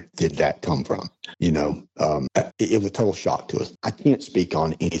 where did that come from? It was a total shock to us. I can't speak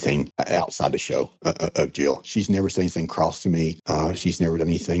on anything outside the show of Jill. She's never said anything cross to me. She's never done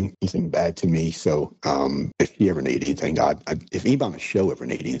anything bad to me. So if she ever needed anything, if anybody on the show ever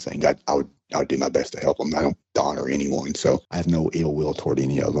needed anything, I would do my best to help them. I don't honor anyone, so I have no ill will toward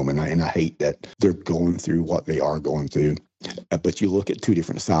any of them. And I hate that they're going through what they are going through. But you look at two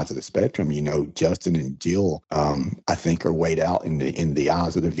different sides of the spectrum. Justin and Jill, I think, are weighed out in the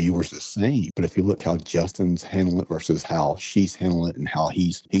eyes of the viewers the same. But if you look how Justin's handling it versus how she's handling it, and how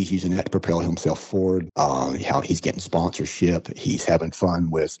he's using that to propel himself forward, how he's getting sponsorship, he's having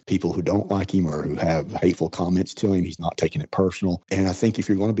fun with people who don't like him or who have hateful comments to him. He's not taking it personal. And I think if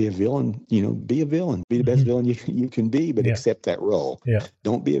you're going to be a villain, be a villain, be the best villain you can be, but accept that role. Yeah.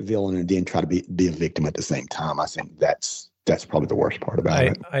 Don't be a villain and then try to be a victim at the same time. I think that's that's probably the worst part about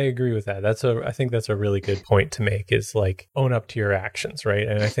it. I agree with that. I think that's a really good point to make, is like own up to your actions, right?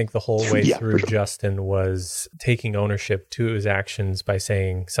 And I think the whole way through Justin was taking ownership to his actions by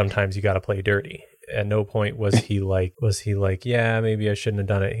saying sometimes you got to play dirty. At no point was he like, yeah, maybe I shouldn't have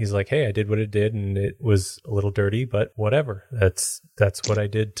done it. He's like, hey, I did what it did and it was a little dirty, but whatever. That's what I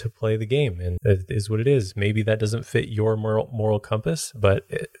did to play the game, and it is what it is. Maybe that doesn't fit your moral compass, but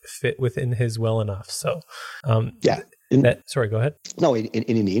it fit within his well enough. So, sorry, go ahead. No, in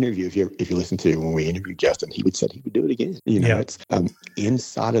the interview, if you listen to when we interviewed Justin, he said he would do it again. It's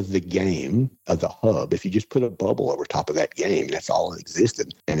inside of the game of the hub. If you just put a bubble over top of that game, that's all that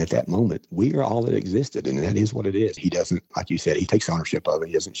existed. And at that moment, we are all that existed, and that is what it is. He doesn't, like you said, he takes ownership of it.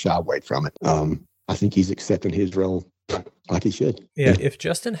 He doesn't shy away from it. I think he's accepting his role like he should. Yeah, if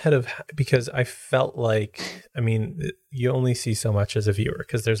Justin because I felt like, I mean, you only see so much as a viewer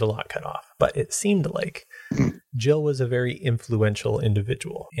because there's a lot cut off, but it seemed like Jill was a very influential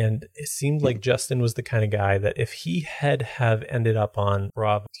individual, and it seemed like Justin was the kind of guy that if he had ended up on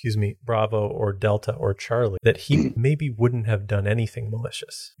Bravo or Delta or Charlie, that he maybe wouldn't have done anything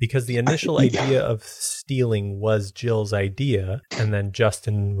malicious, because the initial idea of stealing was Jill's idea, and then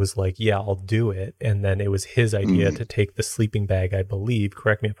Justin was like, yeah, I'll do it, and then it was his idea to take the sleeping bag, I believe.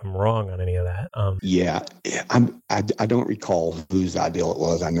 Correct me if I'm wrong on any of that. I don't recall whose idea it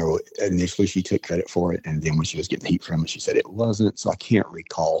was. I know initially she took credit for it, and then when she was getting heat from it, she said it wasn't. So I can't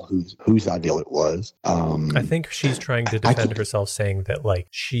recall whose idea it was. I think she's trying to defend herself, saying that like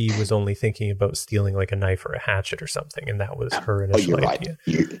she was only thinking about stealing like a knife or a hatchet or something, and that was her initial idea.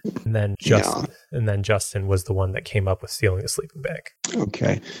 And then Justin was the one that came up with stealing the sleeping bag.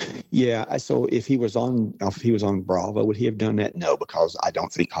 Okay, yeah. So if he was on Bravo, would he have done that? No, because I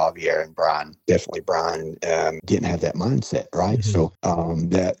don't think Javier and Brian didn't have that mindset, right? Mm-hmm. So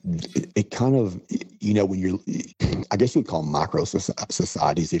that it kind of, when you're, I guess you would call them micro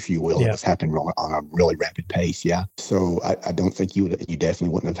societies, if you will. Yeah. It's happening on a really rapid pace. Yeah. So I don't think you definitely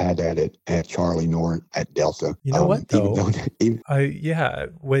wouldn't have had that at Charlie nor at Delta. You know what though?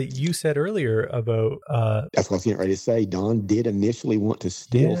 What you said earlier about that's what I was getting ready to say. Don did initially want to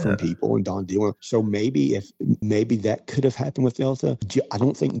steal from people, and Don did want. So maybe that could have happened with Delta. I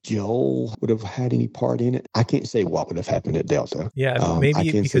don't think Joel would have had any part in it. I can't say what would have happened at Delta. Yeah,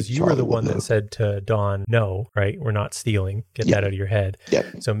 maybe because you were the one that said to Don, no, right? We're not stealing. Get that out of your head. Yeah.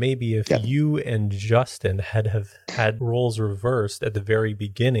 So maybe if you and Justin have had roles reversed at the very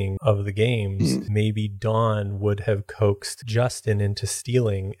beginning of the games, maybe Don would have coaxed Justin into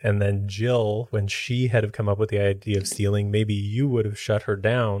stealing, and then Jill, when she had have come up with the idea of stealing, maybe you would have shut her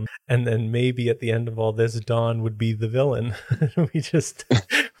down, and then maybe at the end of all this, Don would be the villain. We just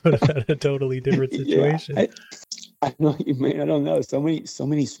would have had a totally different situation. I know you mean. I don't know. So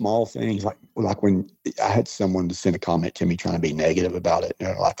many small things. Like when I had someone to send a comment to me trying to be negative about it.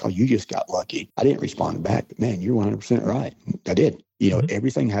 They're like, "Oh, you just got lucky." I didn't respond back. But man, you're 100% right. I did.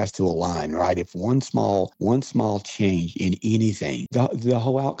 Everything has to align, right? If one small change in anything, the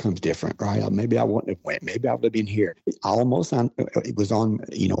whole outcome's different, right? Maybe I wouldn't have went. Maybe I would have been here. It was on,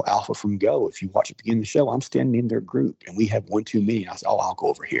 Alpha from Go. If you watch at the beginning of the show, I'm standing in their group and we have one too many. I said, I'll go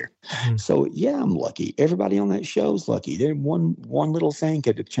over here. Mm-hmm. So yeah, I'm lucky. Everybody on that show's lucky. Then one little thing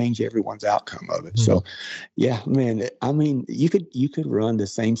could change everyone's outcome of it. Mm-hmm. So yeah, man, I mean, you could run the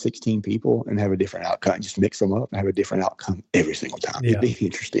same 16 people and have a different outcome. Just mix them up and have a different outcome every single time. Yeah. It'd be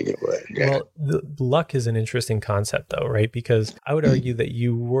interesting. It would. Yeah. Well, the luck is an interesting concept, though, right? Because I would argue that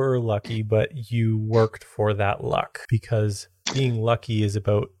you were lucky, but you worked for that luck, because being lucky is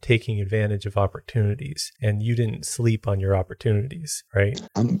about taking advantage of opportunities, and you didn't sleep on your opportunities, right?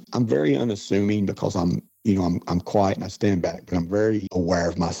 I'm very unassuming because I'm quiet and I stand back, but I'm very aware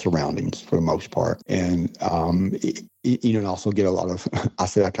of my surroundings for the most part. And, and also get a lot of, I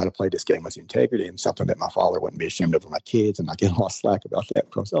said I kind of play this game with integrity, and something that my father wouldn't be ashamed of for my kids. And I get a lot of slack about that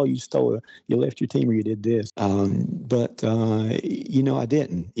because, you left your team or you did this. But I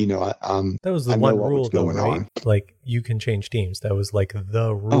didn't, that was the one rule though, right? On. Like you can change teams. That was like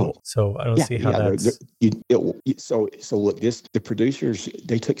the rule. So I don't see how that's. So look, the producers,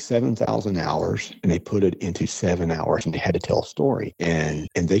 they took 7,000 hours and they put it into 7 hours, and they had to tell a story, and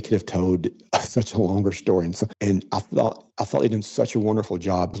they could have told such a longer story. And I thought they did such a wonderful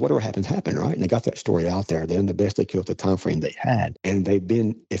job, because whatever happened, right? And they got that story out there. They're the best they could with the time frame they had. And they've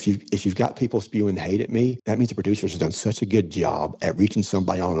been, if you've got people spewing hate at me, that means the producers have done such a good job at reaching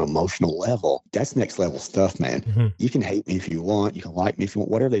somebody on an emotional level. That's next level stuff, man. Mm-hmm. You can hate me if you want, you can like me if you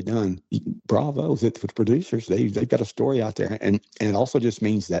want, whatever they've done. Bravo for the producers. They've got a story out there. And it also just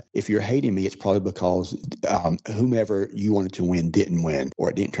means that if you're hating me, it's probably because whomever you wanted to win didn't win, or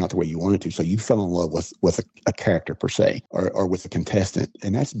it didn't turn out the way you wanted to. So you fell in love with a character per se. or with a contestant,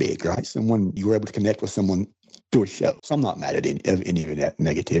 and that's big, right? Someone you were able to connect with someone through a show. So I'm not mad at any of that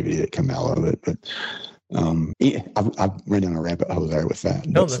negativity that come out of it, but I've run down a rabbit hole there with that.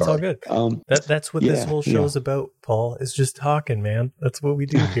 No, that's all good. That's what this whole show is about, Paul. It's just talking, man. That's what we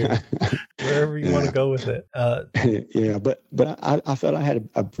do here. Wherever you want to go with it. But I felt I had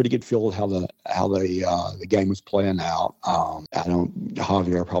a pretty good feel of how the game was playing out.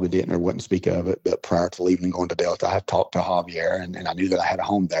 Javier probably didn't or wouldn't speak of it, but prior to leaving and going to Delta, I had talked to Javier, and I knew that I had a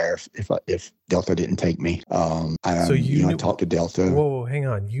home there if Delta didn't take me. I talked to Delta. Whoa, hang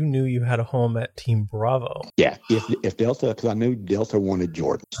on. You knew you had a home at Team Bravo. Yeah, if Delta, because I knew Delta wanted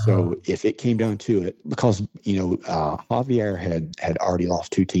Jordan. So if it came down to it, because Javier had already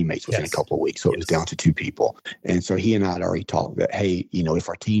lost 2 teammates within a couple of weeks, so it was down to 2 people, and so he and I had already talked that, hey, if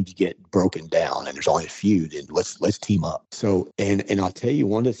our teams get broken down and there's only a few, then let's team up. So and I'll tell you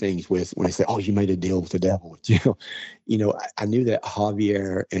one of the things with when I say, oh, you made a deal with the devil, I knew that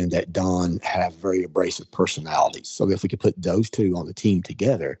Javier and that Don have very abrasive personalities. So that if we could put those 2 on the team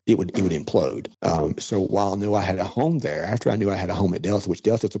together, it would implode. So while I knew I had a home there, after I knew I had a home at Delta, which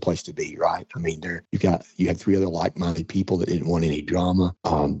Delta's a place to be, right? I mean, you had 3 other like-minded people that didn't want any drama.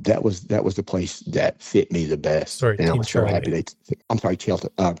 That was the place that fit me the best. Sorry, and I was Charlie. so happy I'm sorry,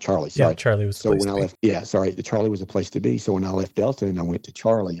 Charlie. Sorry. Yeah, Charlie was. So when I left, the Charlie was a place to be. So when I left Delta and I went to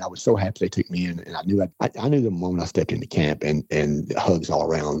Charlie, I was so happy they took me in, and I knew I knew the moment I stepped into camp and hugs all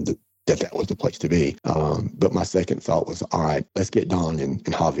around that was the place to be. But my second thought was, all right, let's get Don and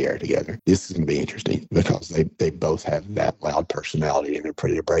Javier together. This is going to be interesting because they both have that loud personality and they're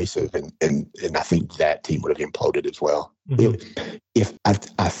pretty abrasive, and I think that team would have imploded as well. Mm-hmm.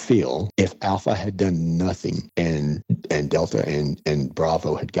 If Alpha had done nothing and Delta and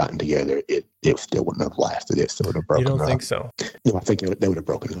Bravo had gotten together, it still wouldn't have lasted. It still would have broken up. You don't think so? No, I think they would have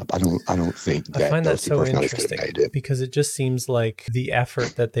broken up. I don't think that. I find that those so interesting because it just seems like the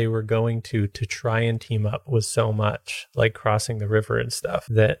effort that they were going to try and team up was so much, like crossing the river and stuff,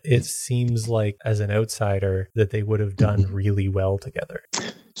 that it seems like as an outsider that they would have done really well together.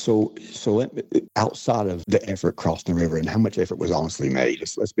 So outside of the effort crossing the river and how much effort was honestly made,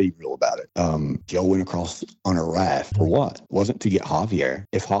 let's be real about it. Joe went across on a raft for what? Wasn't to get Javier.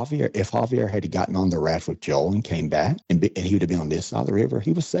 If Javier had gotten on the raft with Joel and came back and he would have been on this side of the river,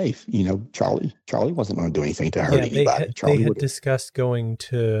 he was safe. Charlie wasn't going to do anything to hurt anybody. They had discussed going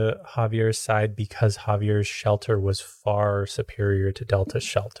to Javier's side because Javier's shelter was far superior to Delta's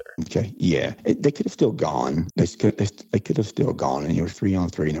shelter. Okay, yeah, they could have still gone. They could have still gone, and you were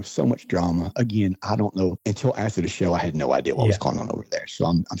 3-on-3. And there was so much drama. Again, I don't know. Until after the show, I had no idea what was going on over there. So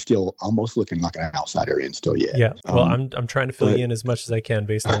I'm still almost looking like an outsider in still yet. Yeah. Well, I'm trying to fill you in as much as I can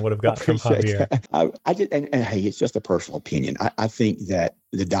based on what I've got from Javier. I did, and hey, it's just a personal opinion. I think that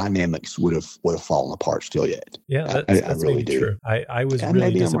the dynamics would have fallen apart still yet. Yeah, that's really maybe true. I was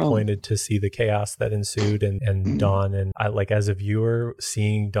really disappointed to see the chaos that ensued and Dawn, and I, like, as a viewer,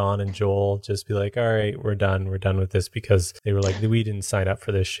 seeing Dawn and Joel just be like, all right, we're done with this, because they were like, we didn't sign up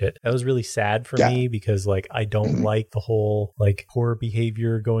for this shit. That was really sad for me, because like I don't like the whole like poor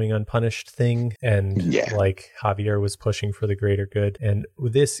behavior going unpunished thing, and like Javier was pushing for the greater good. And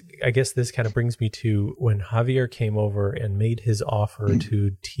with this, I guess this kind of brings me to when Javier came over and made his offer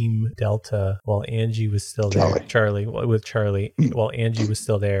to Team Delta while Angie was still there. Charlie, while Angie was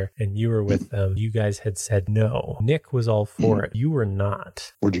still there and you were with them. You guys had said no. Nick was all for it. You were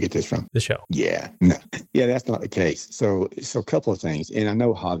not. Where'd you get this from? The show. Yeah. No. Yeah, that's not the case. So a couple of things. And I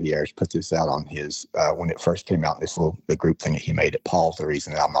know Javier's put this out on his, when it first came out, the group thing that he made at Paul's the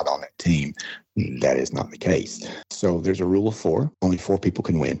reason that I'm not on that team. That is not the case. So there's a rule of 4. Only 4 people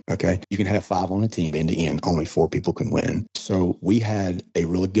can win. Okay. You can have 5 on a team. In the end, only 4 people can win. So we had a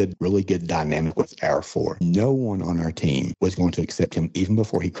really good dynamic with our 4. No one on our team was going to accept him even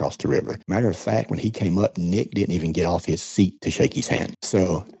before he crossed the river. Matter of fact, when he came up, Nick didn't even get off his seat to shake his hand.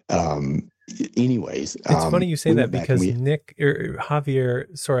 So, anyways, it's funny you say that, because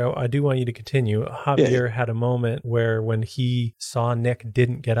Javier, sorry, I do want you to continue. Javier had a moment where when he saw Nick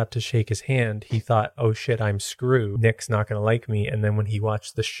didn't get up to shake his hand, he thought, oh shit, I'm screwed. Nick's not going to like me. And then when he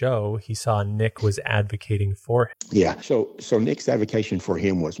watched the show, he saw Nick was advocating for him. Yeah. So Nick's advocacy for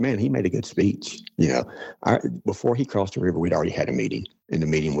him was, man, he made a good speech. Before he crossed the river, we'd already had a meeting. And the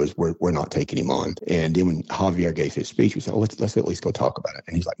meeting was, we're not taking him on. And then when Javier gave his speech, we said, let's at least go talk about it.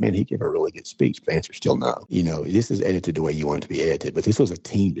 And he's like, man, he gave a really good speech. But the answer's still no. This is edited the way you want it to be edited. But this was a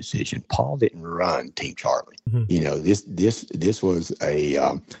team decision. Paul didn't run Team Charlie. Mm-hmm. This was a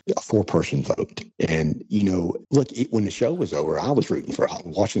 4-person vote. And, look, when the show was over, I was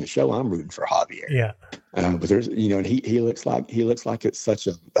watching the show, I'm rooting for Javier. Yeah. But there's, and he looks like it's such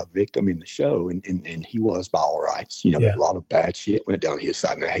a victim in the show, and he was by all rights. A lot of bad shit went down his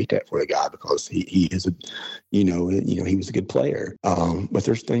side, and I hate that for the guy because he is a, he was a good player. But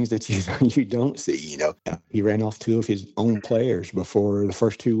there's things that you don't see. He ran off 2 of his own players before the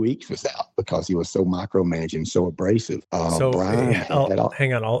first 2 weeks was out because he was so micromanaging, so abrasive. So Brian,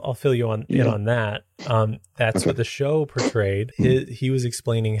 hang on, I'll fill you in on that. That's what the show portrayed. He was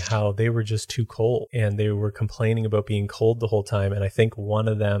explaining how they were just too cold and they were complaining about being cold the whole time. And I think one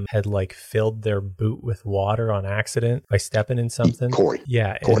of them had like filled their boot with water on accident by stepping in something. Corey.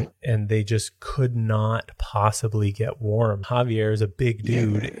 Yeah. And they just could not possibly get warm. Javier is a big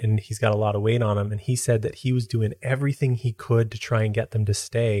dude and he's got a lot of weight on him. And he said that he was doing everything he could to try and get them to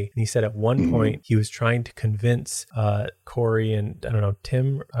stay. And he said at one point he was trying to convince Corey and I don't know,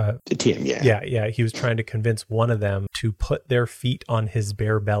 Tim. Tim, yeah. Yeah. He was trying to convince one of them to put their feet on his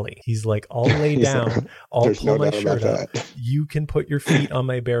bare belly. He's like, I'll lay down, I'll pull my shirt up. You can put your feet on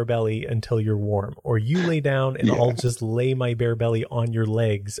my bare belly until you're warm. Or you lay down and I'll just lay my bare belly on your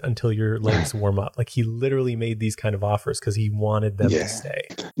legs until your legs warm up. Like he literally made these kind of offers because he wanted them to stay.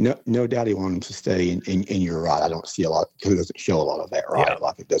 No doubt he wanted them to stay. And you're right. I don't see a lot because it doesn't show a lot of that, right?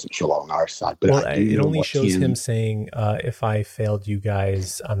 Like it doesn't show a lot on our side. But it only shows him saying, if I failed you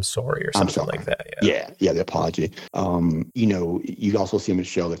guys, I'm sorry or something like that. Yeah, the apology. You also see in the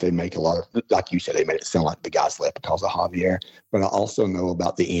show that they make a lot of, like you said, they made it sound like the guys left because of Javier. But I also know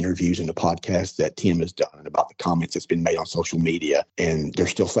about the interviews and the podcast that Tim has done and about the comments that's been made on social media, and they're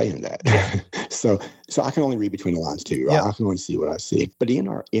still saying that. So I can only read between the lines too, right? I can only see what I see. But in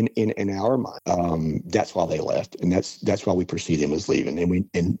our mind, that's why they left, and that's why we perceive them as leaving.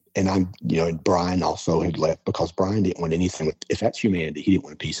 And I'm, and Brian also had left because Brian didn't want anything. If that's humanity, he didn't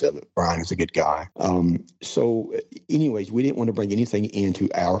want a piece of it. Brian is a good guy. So anyways, we didn't want to bring anything into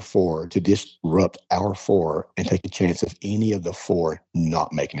our 4 to disrupt our 4 and take a chance of any of the 4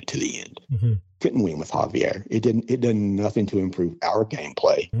 not making it to the end. Couldn't win with Javier. It did nothing to improve our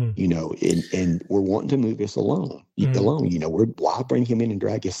gameplay, and we're wanting to move this alone. Why bring him in and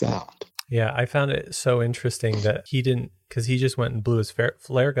drag us out? Yeah, I found it so interesting that he didn't, because he just went and blew his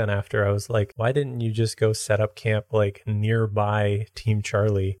flare gun after. I was like, why didn't you just go set up camp like nearby Team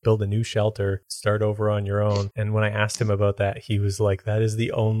Charlie, build a new shelter, start over on your own? And when I asked him about that, he was like, that is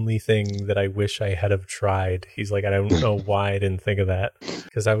the only thing that I wish I had have tried. He's like, I don't know why I didn't think of that.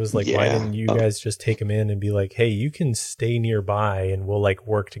 Because I was like, why didn't you guys just take him in and be like, hey, you can stay nearby and we'll like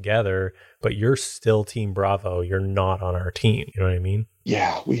work together, but you're still Team Bravo. You're not on our team. You know what I mean?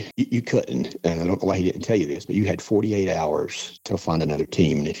 Yeah, you couldn't, and I don't know why he didn't tell you this, but you had 48 hours to find another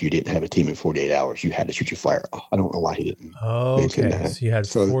team, and if you didn't have a team in 48 hours, you had to shoot your flare off. I don't know why he didn't. Okay, so you had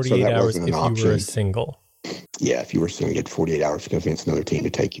 48 hours if you were a single. Yeah, if you were single, you had 48 hours to convince another team to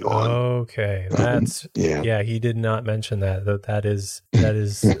take you on. Okay, that's yeah. He did not mention that. That is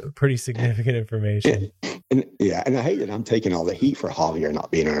pretty significant information. And I hate that I'm taking all the heat for Javier not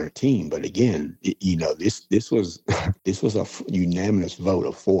being on our team, but again, this was a unanimous vote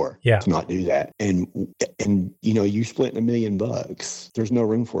of 4 to not do that, and you split $1 million. There's no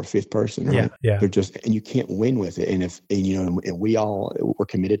room for a 5th person, right? Yeah. They're just, and you can't win with it. And we all were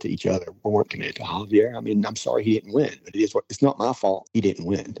committed to each other. We weren't committed to Javier. I mean, I'm sorry he didn't win, but it's not my fault he didn't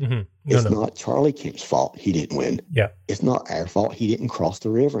win. It's not Charlie Kemp's fault he didn't win. Yeah. It's not our fault he didn't cross the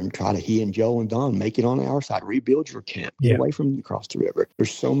river and try to, he and Joe and Don make it on our side, rebuild your camp, get away from you across the river.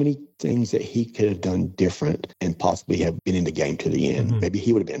 There's so many things that he could have done different and possibly have been in the game to the end. Maybe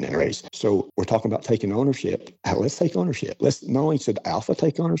he would have been in that race. So we're talking about taking ownership. Let's take ownership. Let's not only should Alpha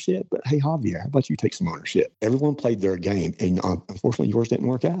take ownership, but hey, Javier, how about you take some ownership? Everyone played their game, and unfortunately yours didn't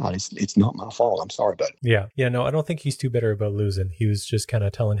work out. It's not my fault. I'm sorry, buddy. Yeah, no, I don't think he's too bitter about losing. He was just kind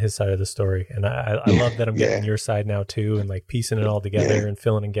of telling his side of the story, and I love that I'm getting your side now too, and like piecing it all together and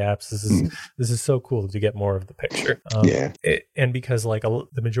filling in gaps. This is so cool to get more of the picture. And because like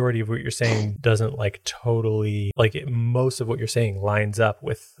the majority of what you're saying doesn't like totally most of what you're saying lines up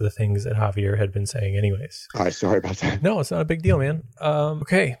with the things that Javier had been saying anyways. All right, sorry about that. No, it's not a big deal, man.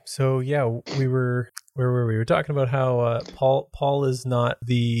 Okay, so yeah, where were we? We were talking about how Paul is not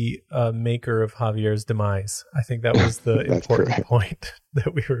the maker of Javier's demise. I think that was the important point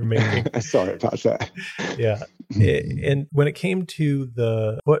that we were making. Sorry about that. Yeah. And when it came to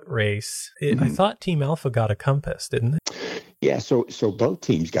the foot race, I thought Team Alpha got a compass, didn't they? Yeah, so both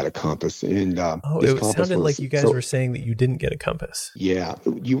teams got a compass, and it sounded like you guys were saying that you didn't get a compass. Yeah,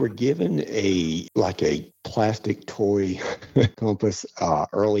 you were given a plastic toy compass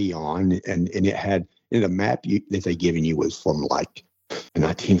early on, and it had the map that they given you was from the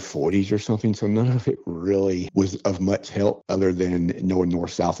 1940s or something. So none of it really was of much help other than knowing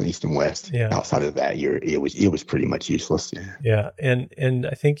north, south, and east and west. Yeah. Outside of that, it was pretty much useless. Yeah. And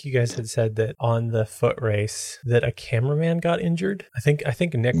I think you guys had said that on the foot race that a cameraman got injured. I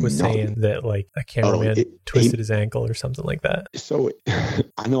think Nick was saying that like a cameraman twisted his ankle or something like that. So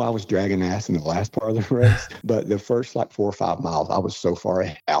I know I was dragging ass in the last part of the race, but the first like 4 or 5 miles, I was so far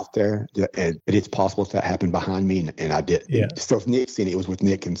out there and it's possible that happened behind me, and I did. Yeah. So if Nick seen it, it was with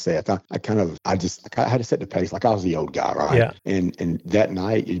Nick and Seth. I had to set the pace like I was the old guy, right? Yeah. And that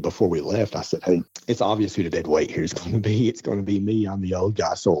night before we left, I said, hey, it's obvious who the dead weight here is going to be. It's going to be me. I'm the old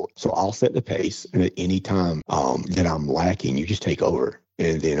guy. So I'll set the pace, and at any time that I'm lacking, you just take over.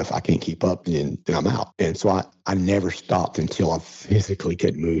 And then if I can't keep up, then I'm out. And so I never stopped until I physically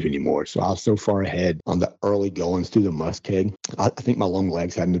couldn't move anymore. So I was so far ahead on the early goings through the muskeg. I think my long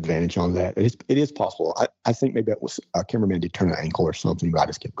legs had an advantage on that. It is possible. I think maybe that was a cameraman did turn an ankle or something, but I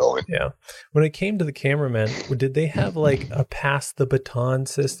just kept going. Yeah. When it came to the cameraman, did they have like a pass the baton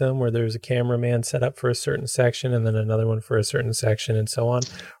system where there was a cameraman set up for a certain section and then another one for a certain section and so on?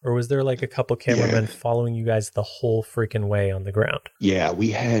 Or was there like a couple cameramen following you guys the whole freaking way on the ground? Yeah, we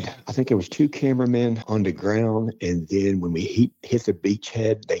had, I think it was 2 cameramen on the ground. And then when we hit the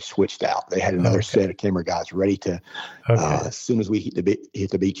beachhead, they switched out. They had another set of camera guys ready to, as soon as we hit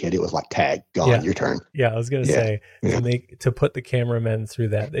the beachhead, it was like tag, gone, your turn. Yeah, I was going to say, to put the cameramen through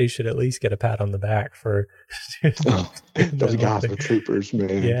that, they should at least get a pat on the back for. Those guys were troopers,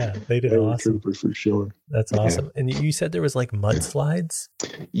 man. Yeah, they did awesome. Troopers for sure. That's awesome. And you said there was like mudslides?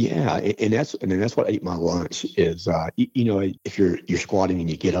 Yeah, and that's what I ate my lunch is, if you're squatting and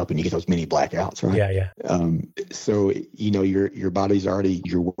you get up and you get those mini blackouts, right? Yeah. So, your body's already,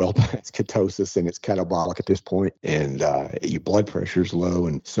 you're well past ketosis and it's catabolic at this point, and your blood pressure's low.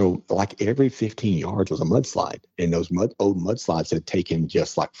 And so like every 15 yards was a mudslide, and those old mudslides had taken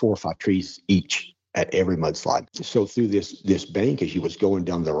just like 4 or 5 trees each at every mudslide. So through this bank, as you was going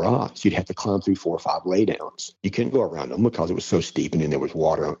down the rocks, you'd have to climb through 4 or 5 laydowns. You couldn't go around them because it was so steep, and then there was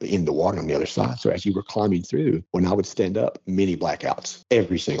water in the water on the other side. So as you were climbing through, when I would stand up, many blackouts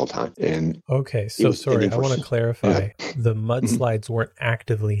every single time. And okay, so sorry, I want to clarify. The mudslides weren't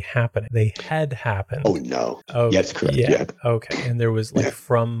actively happening; they had happened. Oh no! Okay. That's correct. Yeah. Okay, and there was like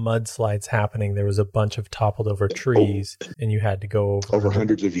from mudslides happening, there was a bunch of toppled over trees, and you had to go over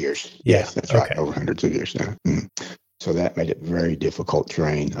hundreds of years. Yeah. Yes, that's right. Over hundreds of years now. So that made it very difficult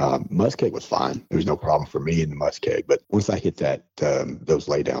terrain. Muskeg was fine. There was no problem for me in the muskeg. But once I hit that those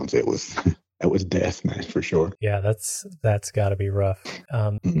laydowns, it was death, man, for sure. Yeah, that's got to be rough.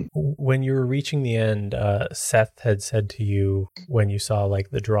 When you were reaching the end, Seth had said to you when you saw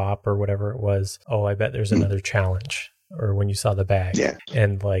like the drop or whatever it was, oh, I bet there's another challenge. Or when you saw the bag. Yeah.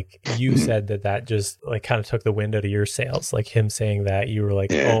 And like you said that just like kind of took the wind out of your sails. Like him saying that, you were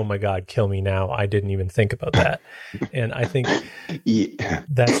like, oh my God, kill me now. I didn't even think about that. And I think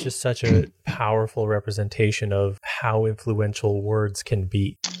that's just such a powerful representation of how influential words can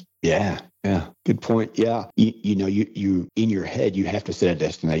be. Yeah. Good point. Yeah. You in your head, you have to set a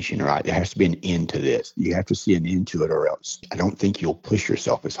destination, right? There has to be an end to this. You have to see an end to it, or else I don't think you'll push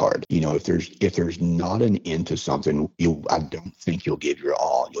yourself as hard. If there's not an end to something, I don't think you'll give your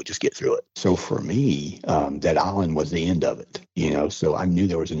all. You'll just get through it. So for me, that island was the end of it, so I knew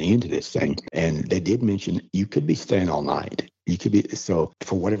there was an end to this thing. And they did mention you could be staying all night. You could be, so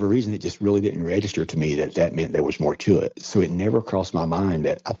for whatever reason, it just really didn't register to me that meant there was more to it. So it never crossed my mind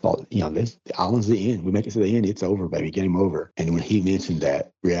that I thought, the island's the end. We make it to the end. It's over, baby. Game over. And when he mentioned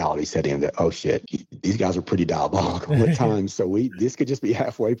that, reality set in that, oh shit, these guys are pretty diabolical at times. So this could just be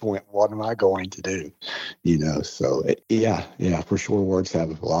halfway point. What am I going to do? So for sure. Words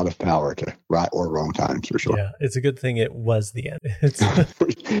have a lot of power to right or wrong times, for sure. Yeah. It's a good thing it was the end.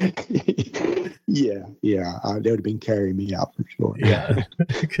 Yeah. They would have been carrying me out for sure. Yeah.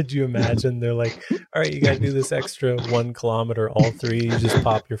 Could you imagine? They're like, all right, you got to do this extra 1 kilometer, all 3. You just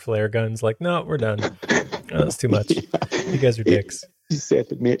pop your flare guns. Like, no, we're done. Oh, that's too much. You guys are dicks. He said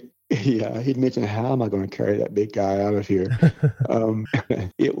he'd mentioned, how am I going to carry that big guy out of here?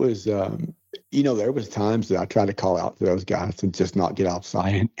 It was, there was times that I tried to call out to those guys and just not get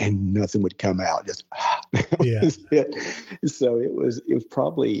offside, and nothing would come out. Just So it was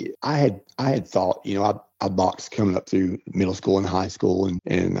probably, I had thought, I boxed coming up through middle school and high school,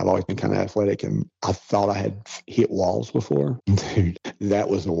 and I've always been kind of athletic. And I thought I had hit walls before. Dude, that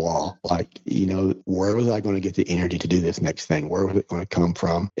was a wall. Like, where was I going to get the energy to do this next thing? Where was it going to come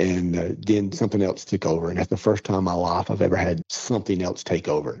from? And then something else took over. And that's the first time in my life I've ever had something else take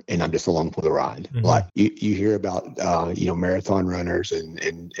over, and I'm just along for the ride. Mm-hmm. Like you hear about, marathon runners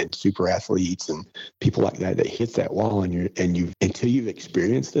and super athletes and people like that hit that wall, and you until you've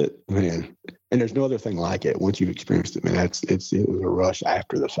experienced it, man. And there's no other thing like it. Once you've experienced it, man, it was a rush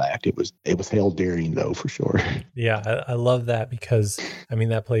after the fact. It was hell daring though, for sure. Yeah, I love that because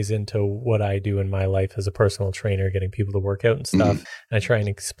that plays into what I do in my life as a personal trainer, getting people to work out and stuff. Mm-hmm. And I try and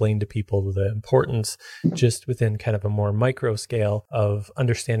explain to people the importance just within kind of a more micro scale of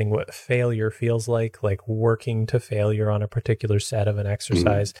understanding what failure feels like working to failure on a particular set of an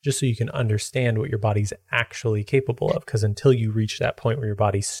exercise, just so you can understand what your body's actually capable of. Because until you reach that point where your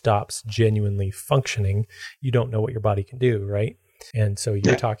body stops genuinely functioning, you don't know what your body can do, right? And so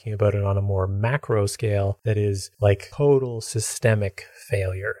you're talking about it on a more macro scale that is like total systemic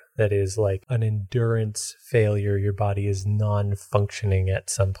failure. That is like an endurance failure. Your body is non-functioning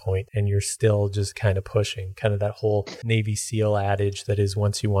at some point and you're still just kind of pushing. Kind of that whole Navy SEAL adage that is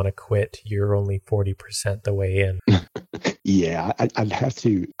once you want to quit, you're only 40% the way in. Yeah, I'd have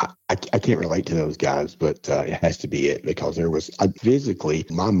to, I can't relate to those guys, but it has to be it because physically,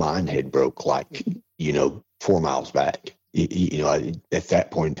 my mind had broke 4 miles back. At that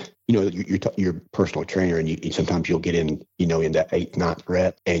point, you're personal trainer, and sometimes you'll get in that 8th, 9th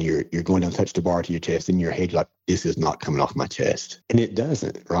rep, and you're going down, touch the bar to your chest, and in your head, you're like, this is not coming off my chest, and it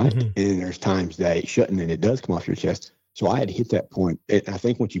doesn't, right? Mm-hmm. And then there's times that it shouldn't, and it does come off your chest. So I had hit that point. And I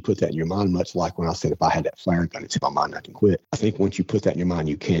think once you put that in your mind, much like when I said, if I had that flare gun, it's in my mind, I can quit. I think once you put that in your mind,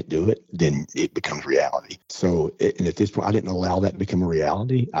 you can't do it, then it becomes reality. So, and at this point, I didn't allow that to become a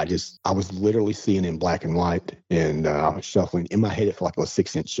reality. I was literally seeing in black and white, and I was shuffling. In my head, it felt like it was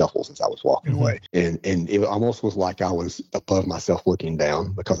 6-inch shuffles as I was walking away. And it almost was like I was above myself looking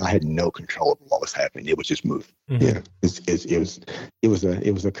down because I had no control over what was happening. It was just moving. Mm-hmm. Yeah,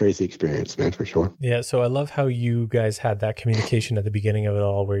 it was a crazy experience, man, for sure. Yeah. So I love how you guys had that communication at the beginning of it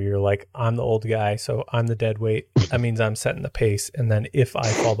all where you're like, I'm the old guy, so I'm the dead weight. That means I'm setting the pace. And then if I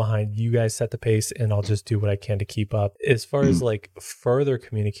fall behind, you guys set the pace and I'll just do what I can to keep up. As far as further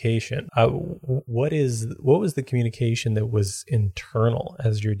communication, what was the communication that was internal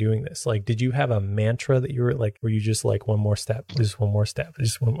as you're doing this? Did you have a mantra that you were were you just one more step, just one more step,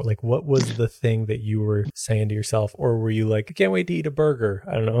 just one more, what was the thing that you were saying to yourself? Or were you I can't wait to eat a burger?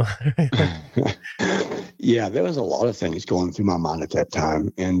 I don't know. Yeah, there was a lot of things going through my mind at that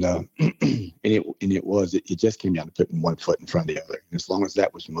time, and it just came down to putting one foot in front of the other. And as long as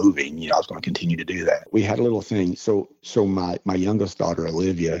that was moving, I was going to continue to do that. We had a little thing. So my youngest daughter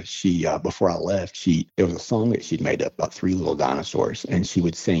Olivia, she before I left, there was a song that she'd made up about 3 little dinosaurs, and she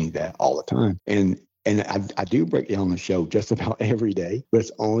would sing that all the time. And I do break down the show just about every day, but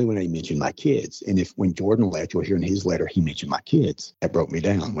it's only when I mention my kids. And when Jordan left, you'll hear in his letter, he mentioned my kids. That broke me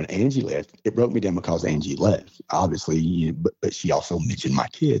down. When Angie left, it broke me down because Angie left, obviously, but she also mentioned my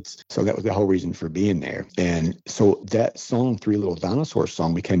kids. So that was the whole reason for being there. And so that song, 3 Little Dinosaurs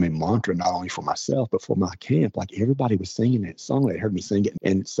song, became a mantra, not only for myself, but for my camp. Everybody was singing that song. They heard me sing it.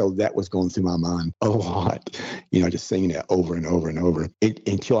 And so that was going through my mind a lot, just singing it over and over and over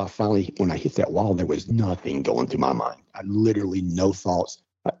until I finally, when I hit that wall, there was nothing going through my mind. I literally no thoughts.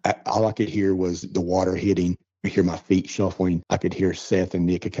 All I could hear was the water hitting. I could hear my feet shuffling. I could hear Seth and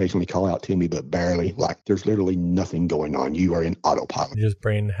Nick occasionally call out to me, but barely. There's literally nothing going on. You are in autopilot. Your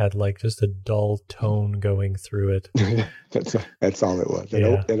brain had just a dull tone going through it. That's all it was.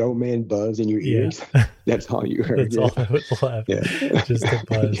 That old man buzz in your ears. Yeah. That's all you heard. That's all that was left. Yeah. Just a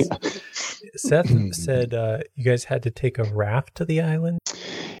buzz. Yeah. Seth said you guys had to take a raft to the island.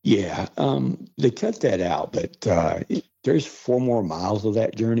 Yeah, they cut that out, but there's 4 more miles of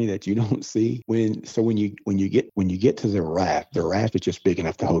that journey that you don't see. When you get to the raft is just big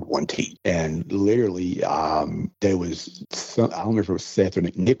enough to hold 1 team. And literally, there was I don't remember if it was Seth or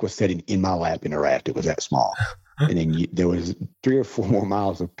Nick was sitting in my lap in a raft. It was that small. And then there was 3 or 4 more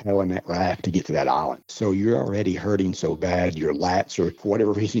miles of paddling that raft to get to that island. So you're already hurting so bad. Your lats are, for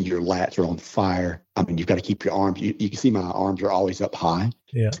whatever reason, your lats are on fire. You've got to keep your arms. You can see my arms are always up high.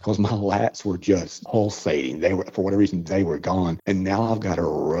 Yeah. Because my lats were just pulsating. They were, for whatever reason, they were gone. And now I've got a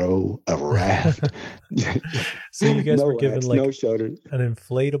row of raft. So you guys were given no shoulder. An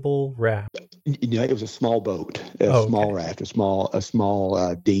inflatable raft. It was a small boat, small raft, a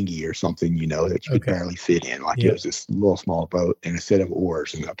small dinghy or something, that you could barely fit in. It was this little small boat and a set of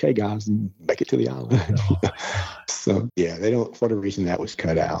oars. And okay, guys, make it to the island. So yeah, they don't, for whatever reason that was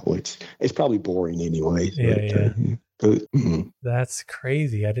cut out, which is probably boring anyways. Yeah. But, That's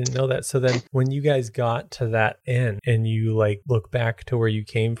crazy. I didn't know that. So then when you guys got to that end and you like look back to where you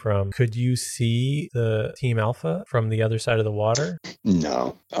came from, could you see the Team Alpha from the other side of the water?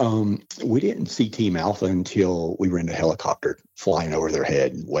 No. We didn't see Team Alpha until we were in the helicopter flying over their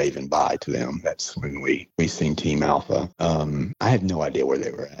head and waving bye to them. That's when we seen Team Alpha. I had no idea where they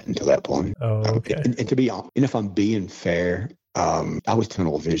were at until that point. Oh, okay. And to be honest, and if I'm being fair, I was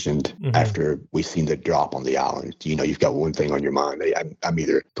tunnel visioned after we seen the drop on the island. You know, you've got one thing on your mind. I'm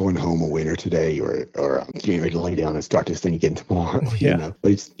either going home a winner today or I'm getting ready to lay down and start this thing again tomorrow. Yeah. You know,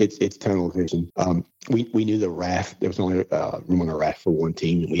 but it's tunnel vision. We knew the raft. There was only room on the raft for one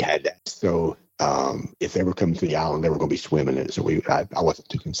team, and we had that. So if they were coming to the island, they were going to be swimming it. So I wasn't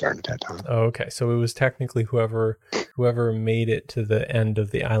too concerned at that time. Oh, okay. So it was technically whoever made it to the end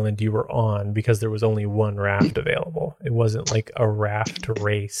of the island you were on, because there was only one raft available. It wasn't like a raft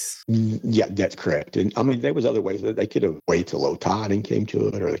race. Yeah, that's correct. And I mean, there was other ways that they could have waited till low tide and came to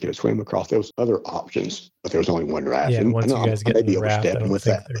it, or they could have swam across. There was other options, but there was only one raft. Yeah, and once you guys get in the raft, I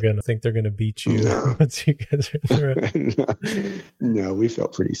don't think they're gonna beat you. No. Once you guys are in the raft. No, we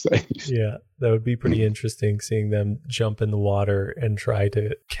felt pretty safe. Yeah, that would be pretty interesting, seeing them jump in the water and try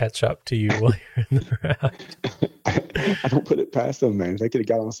to catch up to you while you're in the raft. I don't put it past them, man. They could have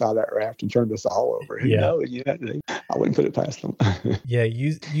got on the side of that raft and turned us all over. Yeah. I wouldn't put it past them. Yeah,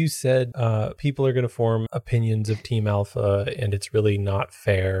 you said people are going to form opinions of Team Alpha, and it's really not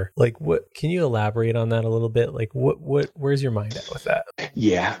fair. Like, what? Can you elaborate on that a little bit? Like, where's your mind at with that?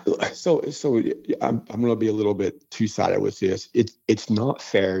 Yeah. So I'm going to be a little bit two-sided with this. It's not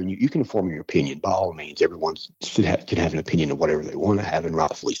fair, and you can form your opinion by all means. Everyone can have an opinion of whatever they want to have, and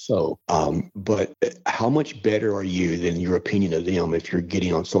rightfully so. But how much better are you than your opinion of them if you're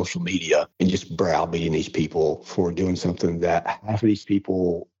getting on social media and just browbeating these people for doing something that half of these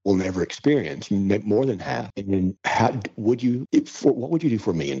people will never experience, more than half? And then what would you do for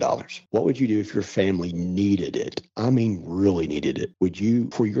 $1 million? What would you do if your family needed it? I mean, really needed it. Would you,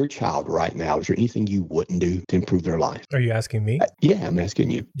 for your child right now, is there anything you wouldn't do to improve their life? Are you asking me? Yeah, I'm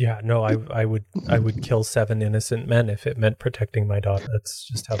asking you. Yeah, no, I would kill 7 innocent men if it meant protecting my daughter. That's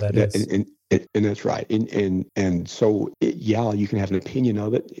just how that is. And that's right. And so, you can have an opinion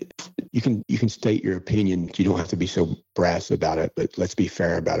of it. You can state your opinion. You don't have to be so brass about it, but let's be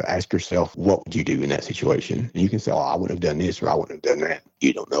fair about it. Ask yourself, what would you do in that situation? And you can say, I would have done this or I wouldn't have done that.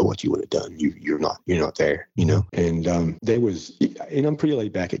 You don't know what you would have done. You're not there, you know? And there was, and I'm pretty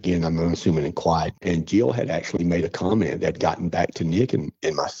laid back again, I'm unassuming and quiet. And Jill had actually made a comment that had gotten back to Nick and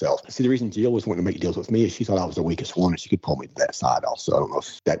myself. See, the reason Jill was wanting to make deals with me is she thought I was the weakest one and she could pull me to that side also. I don't know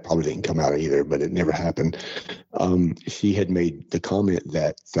if that probably didn't come out either, but it never happened. She had made the comment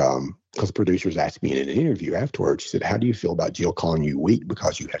that, because the producers asked me in an interview afterwards, she said, how do you feel about Jill calling you weak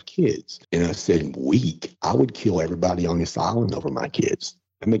because you have kids? And I said, weak? I would kill everybody on this island over my kids.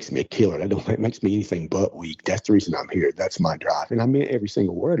 That makes me a killer. It makes me anything but weak. That's the reason I'm here. That's my drive. And I meant every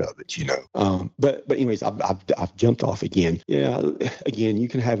single word of it, you know. But anyways, I've jumped off again. Yeah, again, you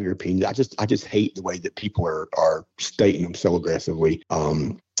can have your opinion. I just hate the way that people are stating them so aggressively.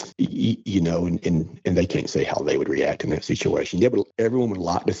 You know, and they can't say how they would react in that situation. Yeah, but everyone would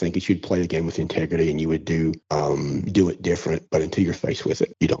like to think that you'd play the game with integrity and you would do it different. But until you're faced with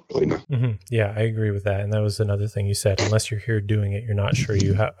it, you don't really know. Mm-hmm. Yeah, I agree with that. And that was another thing you said. Unless you're here doing it, you're not sure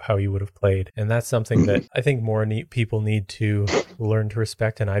how you would have played. And that's something that I think more people need to learn to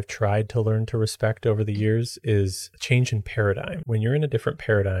respect. And I've tried to learn to respect over the years, is a change in paradigm. When you're in a different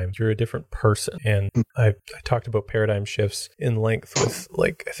paradigm, you're a different person. And I talked about paradigm shifts in length with,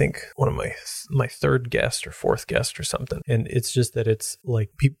 like, I think one of my third guest or fourth guest or something. And it's just that it's like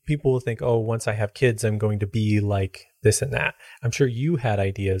people will think, oh, once I have kids, I'm going to be like this and that. I'm sure you had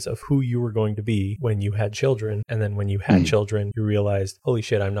ideas of who you were going to be when you had children. And then when you had children, you realized, holy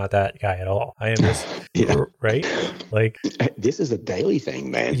shit, I'm not that guy at all. I am this, right? Like, this is a daily thing,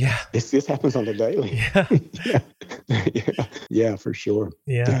 man. Yeah. This happens on the daily. Yeah. Yeah, for sure.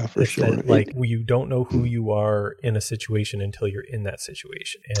 Yeah, for sure. Like, you don't know who you are in a situation until you're in that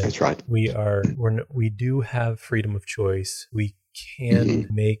situation. And that's right. We do have freedom of choice. We can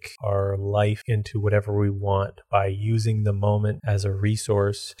make our life into whatever we want by using the moment as a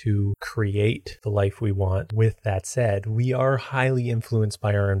resource to create the life we want. With that said, we are highly influenced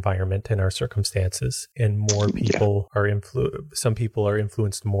by our environment and our circumstances, and more people are some people are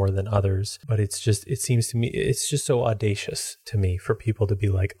influenced more than others. But it seems to me, it's just so audacious to me for people to be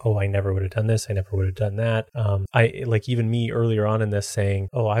like, oh, I never would have done this, I never would have done that. I like, even me earlier on in this saying,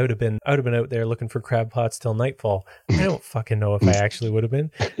 oh, I would have been out there looking for crab pots till nightfall. I don't fucking know if if I actually would have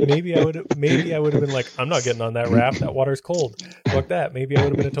been. Maybe I would have been like, I'm not getting on that raft. That water's cold. Fuck that. Maybe I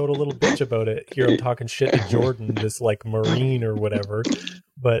would have been a total little bitch about it. Here I'm talking shit to Jordan, this like Marine or whatever.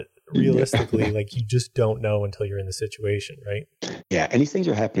 But realistically, like, you just don't know until you're in the situation, right? Yeah, and these things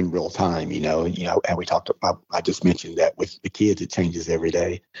are happening real time, and we talked about, I just mentioned that with the kids, it changes every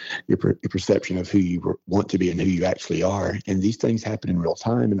day. Your perception of who you want to be and who you actually are. And these things happen in real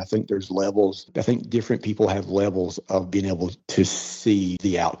time. And I think there's levels. I think different people have levels of being able to see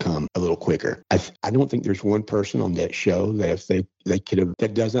the outcome a little quicker. I don't think there's one person on that show that if they could have,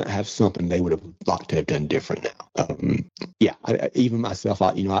 that doesn't have something they would have liked to have done different now. Even myself,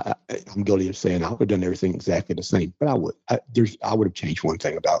 I'm guilty of saying I would have done everything exactly the same, but I would have changed one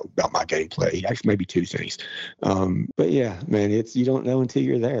thing about my gameplay, actually maybe two things. But yeah, man, you don't know until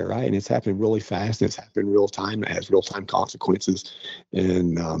you're there, right? And it's happening really fast. And it's happening real time. It has real time consequences.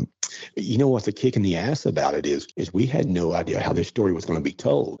 And you know what the kick in the ass about it is we had no idea how this story was going to be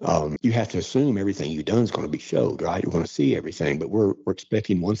told. You have to assume everything you've done is going to be showed, right? You're going to see everything, but we're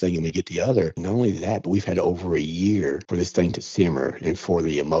expecting one thing and we get the other. Not only that, but we've had over a year for this thing to simmer and for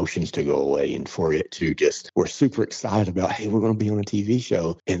the emotions to go away and for it to we're super excited about, hey, we're going to be on a TV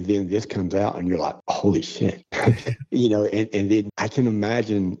show. And then this comes out and you're like, holy shit. And then I can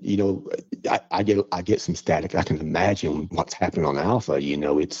imagine, I get some static. I can imagine what's happening on Alpha.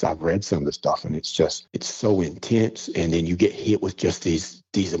 I've read some of the stuff and it's so intense. And then you get hit with just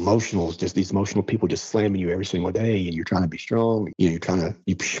these emotional people just slamming you every single day, and you're trying to be strong. You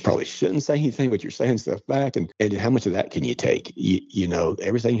probably shouldn't say anything, but you're saying stuff back. And how much of that can you take?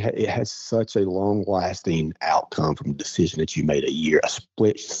 Everything, it has such a long lasting outcome from a decision that you made a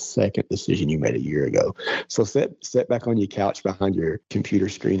split second decision you made a year ago. So sit back on your couch behind your computer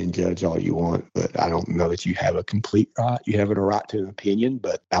screen and judge all you want. But I don't know that you have a complete right. You have a right to an opinion,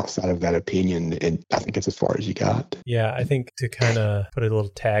 but outside of that opinion, and I think it's as far as you got. Yeah, I think to kind of put a little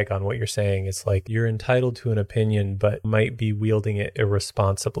tag on what you're saying, it's like you're entitled to an opinion, but might be wielding it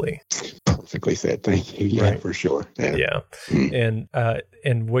irresponsibly. Perfectly said. Thank you. Yeah, right. For sure. Yeah.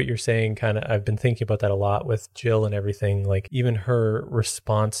 And what you're saying, kind of, I've been thinking about that a lot with Jill and everything. Like even her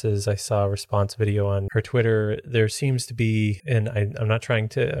responses, I saw a response video on her Twitter. There seems to be, and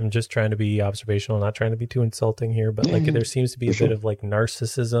I'm just trying to be observational, not trying to be too insulting here, but like there seems to be a bit of like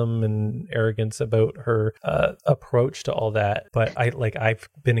narcissism and arrogance about her approach to all that. But I've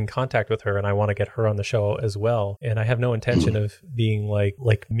been in contact with her and I want to get her on the show as well. And I have no intention of being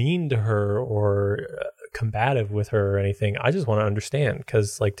like mean to her or combative with her or anything. I just want to understand,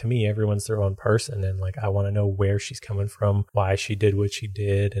 because like to me, everyone's their own person, and like I want to know where she's coming from, why she did what she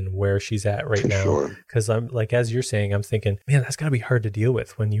did, and where she's at right now. Because I'm like, as you're saying, I'm thinking, man, that's got to be hard to deal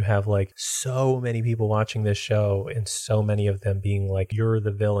with when you have like so many people watching this show and so many of them being like, you're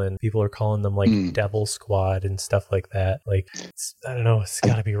the villain. People are calling them like Devil Squad and stuff like that. Like, I don't know, it's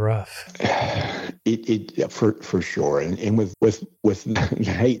got to be rough. It for sure. And with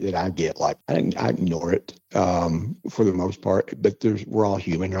the hate that I get, like I ignore it for the most part, but we're all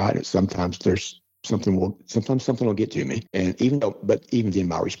human, right? And sometimes something will get to me. And even then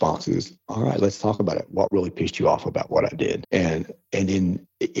my response is, all right, let's talk about it. What really pissed you off about what I did? And then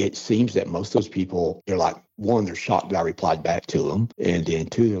it seems that most of those people, they're like, one, they're shocked that I replied back to them. And then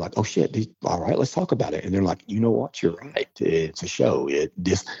two, they're like, oh shit, all right, let's talk about it. And they're like, you know what? You're right. It's a show.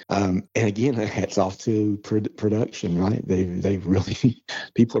 And again, hats off to production, right? They've really,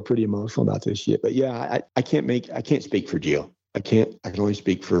 people are pretty emotional about this shit. But yeah, I can't speak for Jill. I can only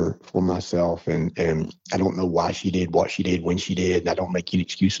speak for myself, and I don't know why she did what she did when she did, and I don't make any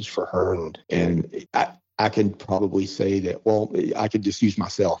excuses for her. And I can probably say that, well, I could just use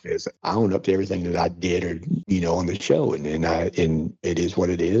myself as I own up to everything that I did on the show, and it is what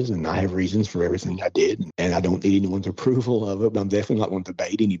it is, and I have reasons for everything I did, and I don't need anyone's approval of it, but I'm definitely not going to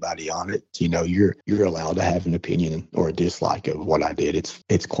debate anybody on it. You're allowed to have an opinion or a dislike of what I did.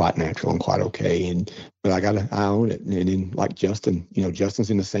 It's quite natural and quite okay, but I own it. And then like Justin, Justin's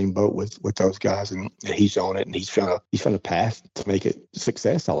in the same boat with those guys, and he's on it, and he's found a path to make it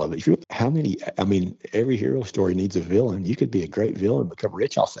success. All of it. Every hero story needs a villain. You could be a great villain, become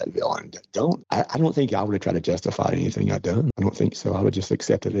rich off that villain. I don't think I would have tried to justify anything I've done. I don't think so. I would just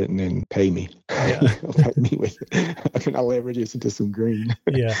accepted it and then pay me. Yeah. Pay me with it. I can leverage this into some green.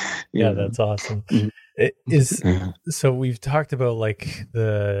 Yeah. Yeah, that's awesome. It is. So we've talked about like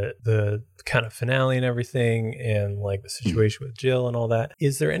the kind of finale and everything, and like the situation with Jill and all that.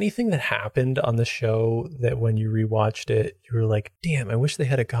 Is there anything that happened on the show that when you rewatched it, you were like, damn, I wish they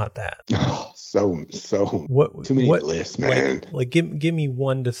had got that? Oh, so too many lists, man. Like give me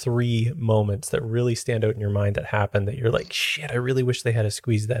 1 to 3 moments that really stand out in your mind that happened that you're like, shit, I really wish they had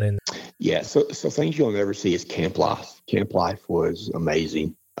squeezed that in. Yeah, so things you'll never see is camp life. Camp life was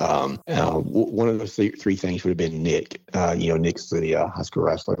amazing. One of those three things would have been Nick. Nick's the high school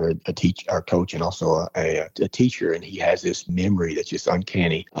wrestler, a teacher, our coach, and also a teacher, and he has this memory that's just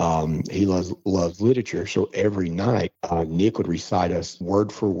uncanny. He loves literature, so every night Nick would recite us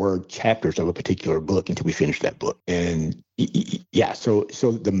word for word chapters of a particular book until we finished that book. And yeah, so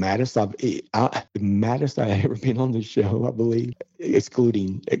the maddest I've ever been on the show, I believe,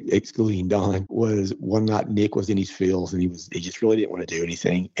 excluding Don, was one night Nick was in his feels and he just really didn't want to do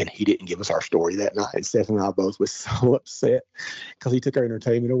anything, and he didn't give us our story that night. And Steph and I both was so upset because he took our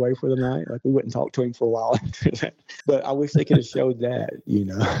entertainment away for the night. Like, we wouldn't talk to him for a while after that. But I wish they could have showed that.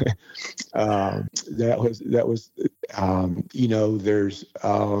 That was there's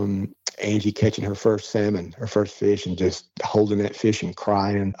Angie catching her first salmon, her first fish, and just holding that fish and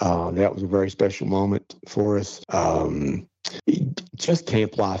crying. That was a very special moment for us. Just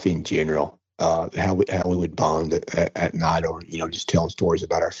camp life in general. How we would bond at night, or just telling stories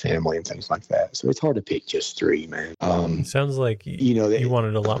about our family and things like that. So it's hard to pick just three, man. It sounds like you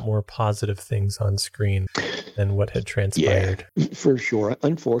wanted a lot more positive things on screen than what had transpired. Yeah, for sure.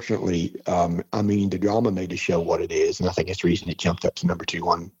 Unfortunately, the drama made the show what it is, and I think it's the reason it jumped up to number 2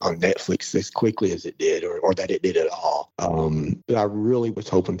 on Netflix as quickly as it did, or that it did at all. But I really was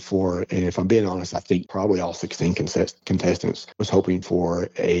hoping for, and if I'm being honest, I think probably all 16 contestants was hoping for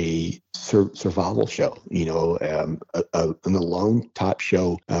a survival show, an alone type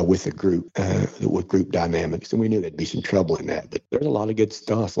show with a group, with group dynamics. And we knew there'd be some trouble in that, but there's a lot of good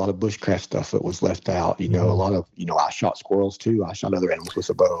stuff, a lot of bushcraft stuff that was left out, a lot of, I shot squirrels too. I shot other animals with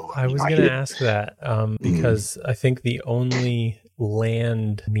a bow. I was going to ask that because I think the only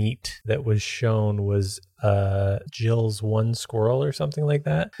land meat that was shown was Jill's one squirrel or something like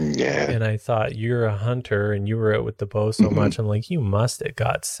that. Yeah. And I thought, you're a hunter and you were out with the bow so much. I'm like, you must have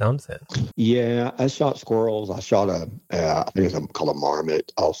got something. Yeah, I shot squirrels. I shot I think it's called a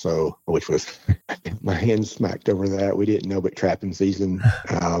marmot also, which was, my hand smacked over that. We didn't know, but trapping season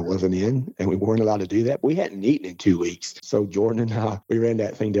wasn't in, and we weren't allowed to do that. We hadn't eaten in 2 weeks. So Jordan and I, we ran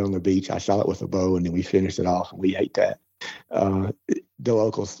that thing down the beach. I shot it with a bow, and then we finished it off, and we ate that. The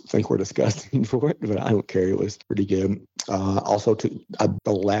locals think we're disgusting for it, but I don't care. It was pretty good. Also,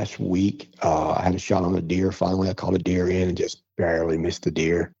 the last week, I had a shot on a deer. Finally, I caught a deer in and just barely missed the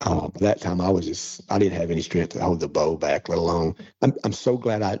deer. By that time, I didn't have any strength to hold the bow back, let alone. I'm so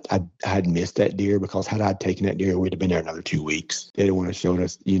glad I had missed that deer, because had I taken that deer, we'd have been there another 2 weeks. They didn't want to show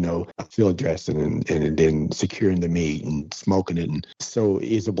us, field dressing and then securing the meat and smoking it. And so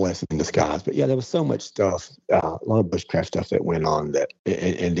it's a blessing in disguise. But yeah, there was so much stuff, a lot of bushcraft stuff that went on that,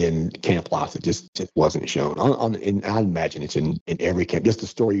 and then camp life that just wasn't shown. And I imagine it's in every camp. Just the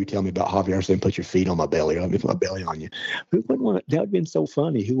story you tell me about Javier saying, "Put your feet on my belly," or "Let me put my belly on you." Who wouldn't want to? That would have been so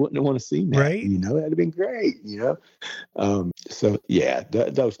funny. Who wouldn't want to see that? Right? That'd have been great. So yeah,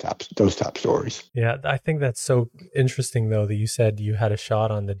 those type stories. Yeah, I think that's so interesting though that you said you had a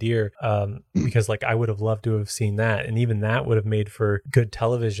shot on the deer, because I would have loved to have seen that, and even that would have made for good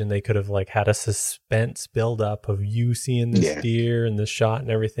television. They could have had a suspense build up of you seeing this deer and the shot and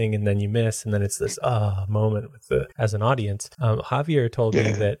everything, and then you miss, and then it's this moment with as an audience. Javier told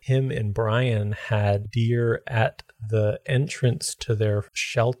me that him and Brian had deer at the entrance to their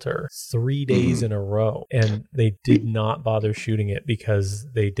shelter 3 days in a row, and they did not bother shooting it because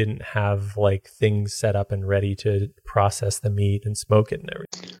they didn't have things set up and ready to process the meat and smoke it and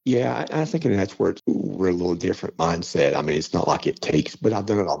everything. Yeah, I think that's where we're a little different mindset. I mean, it's not like it takes, but I've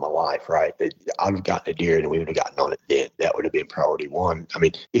done it all my life, right? I'd have gotten a deer and we would have gotten on it then. That would have been priority one. I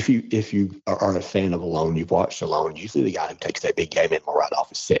mean, if you are a fan of Alone, you've watched Alone, usually the guy who takes that big game animal right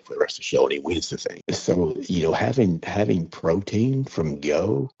off is set for the rest of the show and he wins the thing. So, having protein from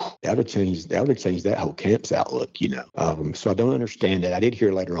go, that would change that whole camp's outlook, So I don't understand that. I did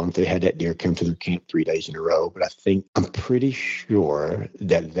hear later on that they had that deer come to their camp 3 days in a row, but I'm pretty sure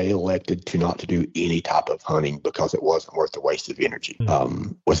that they elected not to do any type of hunting because it wasn't worth the waste of energy.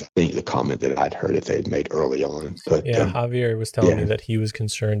 Was I think the comment that I'd heard that they had made early on. But Javier was telling me that he was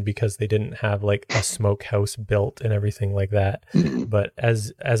concerned because they didn't have a smokehouse built and everything like that. But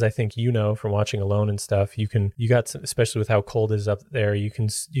as I think from watching Alone and stuff, you got some, especially with how cold it is up there, you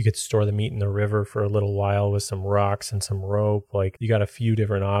could store the meat in the river for a little while with some rocks and some rope. You got a few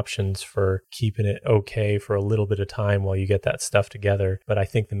different options for keeping it okay for a little bit of time while you get that stuff together. But I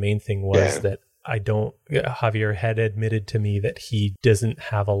think the main thing was that Javier had admitted to me that he doesn't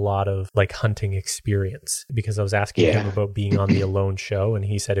have a lot of hunting experience, because I was asking him about being on the Alone show, and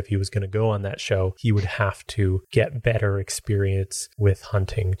he said if he was going to go on that show, he would have to get better experience with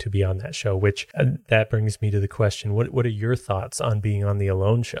hunting to be on that show, which that brings me to the question, what are your thoughts on being on the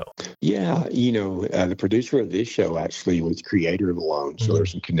Alone show? Yeah, the producer of this show actually was creator of Alone, so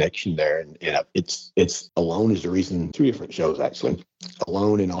there's some connection there, and it's Alone is the reason. Two different shows actually.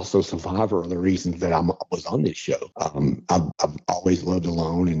 Alone and also Survivor are the reasons that I was on this show. I've always loved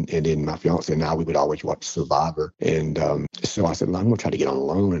Alone, and then my fiance and I, we would always watch Survivor. And so I said, well, I'm going to try to get on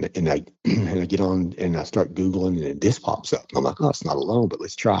Alone. And I get on and I start Googling, and this pops up. I'm like, oh, it's not Alone, but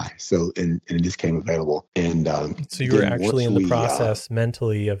let's try. So, and this came available. And so you were actually in the process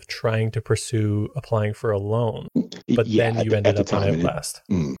mentally of trying to pursue applying for Alone, but then you ended up on Outlast.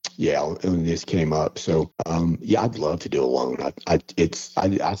 Yeah, when this came up. So, I'd love to do Alone.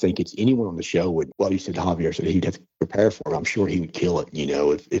 I think it's anyone on the show would. Well, you said Javier said he'd have to prepare for it. I'm sure he would kill it.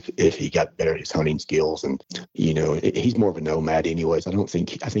 If he got better at his hunting skills, and he's more of a nomad, anyways. I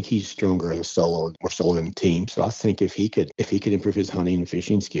think he's stronger as a solo, more solo than a team. So I think if he could improve his hunting and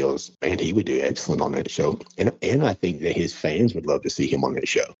fishing skills, man, he would do excellent on that show. And I think that his fans would love to see him on that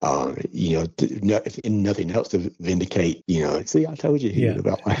show. If nothing else to vindicate. See, I told you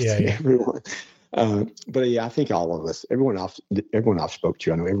about last year, everyone. But I think all of us, everyone I've spoke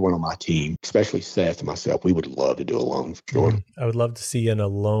to, I know everyone on my team, especially Seth and myself, we would love to do Alone for sure. I would love to see an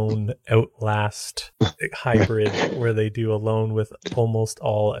Alone Outlast hybrid where they do Alone with almost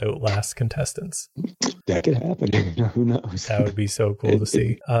all Outlast contestants. That could happen. Who knows? That would be so cool to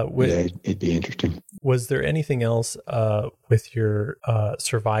see. It'd be interesting. Was there anything else with your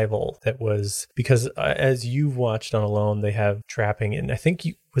survival that was, because as you've watched on Alone, they have trapping, and I think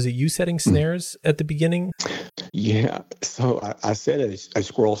was it you setting snares at the beginning? Yeah. So I set a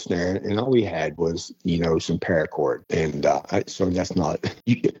squirrel snare, and all we had was, some paracord. And so that's not,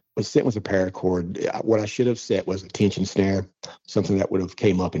 was set with a paracord. What I should have set was a tension snare, something that would have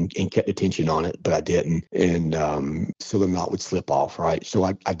came up and kept the tension on it, but I didn't. And so the knot would slip off, right? So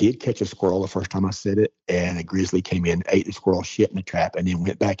I did catch a squirrel the first time I set it, and a grizzly came in, ate the squirrel, shit in the trap, and then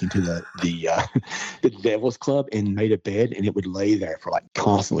went back into the Devil's Club and made a bed, and it would lay there for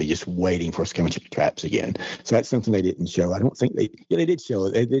constantly just waiting for us to come and check the traps again. So that's something they didn't show. I don't think they did show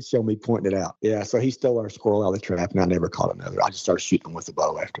it. They did show me pointing it out. Yeah, so he stole our squirrel out of the trap, and I never caught another. I just started shooting him with a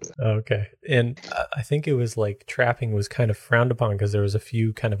bow after that. Okay. And I think it was trapping was kind of frowned upon because there was a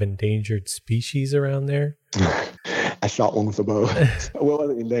few kind of endangered species around there. I shot one with a bow. Well, it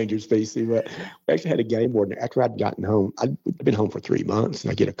wasn't an endangered species, but we actually had a game warden. After I'd gotten home, I'd been home for 3 months,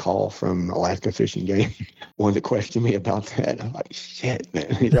 and I get a call from Alaska Fish and Game, wanted to question me about that. I'm like, shit,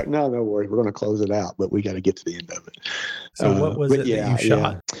 man. He's like, no worries. We're going to close it out, but we got to get to the end of it. So what was it that you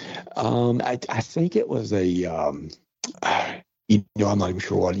shot? I think it was I'm not even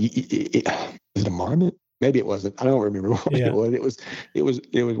sure what. Was it a marmot? Maybe it wasn't. I don't remember what it was. It was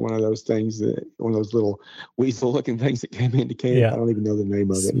one of those things one of those little weasel-looking things that came in the can. I don't even know the name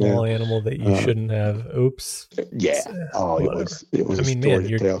of it. Small animal that you shouldn't have. Oops. Yeah. It was. I mean, man,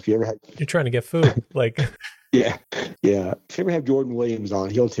 you're trying to get food. Yeah. If you ever have Jordan Williams on,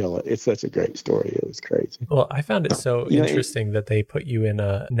 he'll tell it. It's such a great story. It was crazy. Well, I found it so interesting that they put you in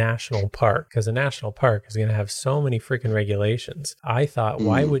a national park, because a national park is going to have so many freaking regulations. I thought,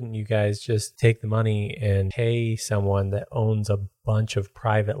 why wouldn't you guys just take the money and pay someone that owns a bunch of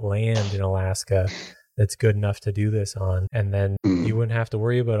private land in Alaska that's good enough to do this on, and then you wouldn't have to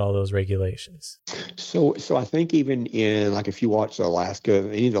worry about all those regulations. So I think even in if you watch Alaska,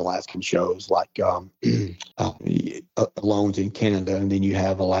 any of the Alaskan shows Alone's in Canada, and then you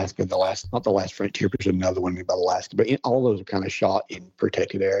have Alaska, not the last frontier, but there's another one about Alaska, but all those are kind of shot in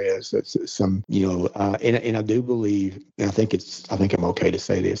protected areas. It's some, and I do believe, and I think I'm okay to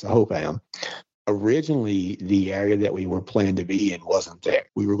say this. I hope I am. Originally, the area that we were planned to be in wasn't there.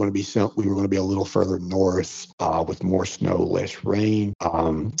 We were going to be a little further north with more snow, less rain.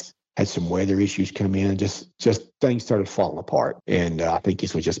 Had some weather issues come in, just things started falling apart. And I think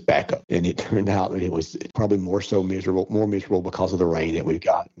this was just backup. And it turned out that it was probably more miserable because of the rain that we've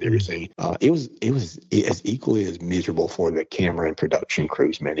got and everything. It was as equally as miserable for the camera and production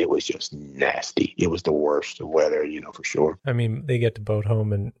crews, man. It was just nasty. It was the worst of weather, for sure. I mean, they get to boat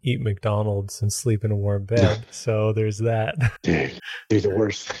home and eat McDonald's and sleep in a warm bed. So there's that. Dude, the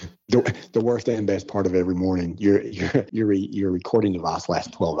worst. The worst and best part of every morning, your recording device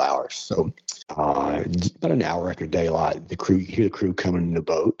lasts 12 hours. So about an hour after daylight, you hear the crew coming in the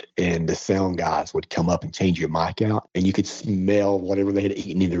boat, and the sound guys would come up and change your mic out, and you could smell whatever they had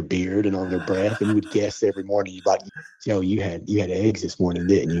eaten in their beard and on their breath, and you would guess every morning, you'd like, Joe, you had eggs this morning,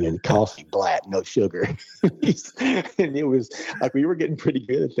 didn't you? And coffee, black, no sugar. And it was we were getting pretty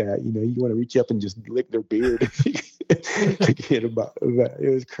good at that. You want to reach up and just lick their beard. Forget about that. It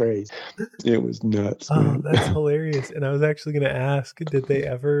was crazy. It was nuts. Oh, that's hilarious. And I was actually going to ask, did they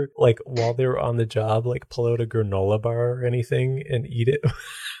ever, while they were on the job, pull out a granola bar or anything and eat it?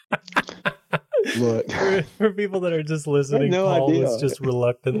 Look, for people that are just listening, no Paul idea. was just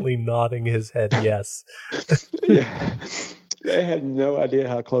reluctantly nodding his head yes. Yeah. They had no idea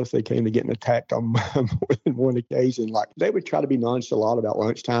how close they came to getting attacked on more than one occasion. Like, they would try to be nonchalant about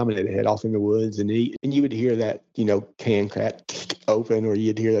lunchtime and they'd head off in the woods and eat. And you would hear that, can crack open, or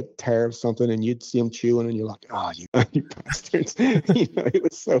you'd hear that tear of something and you'd see them chewing and you're like, oh, you bastards. It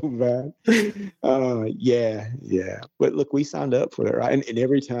was so bad. Yeah. But look, we signed up for that, right? And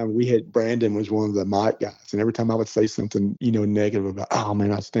every time Brandon was one of the mic guys. And every time I would say something, negative about, oh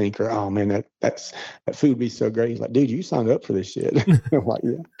man, I stink, or oh man, that food would be so great. He's like, dude, you signed up for this shit. I'm like,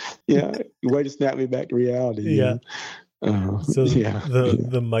 yeah. Way to snap me back to reality. Yeah. The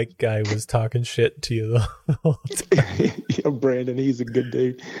The mic guy was talking shit to you the whole time. Brandon, he's a good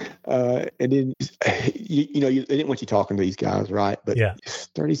dude. And then they didn't want you talking to these guys, right? But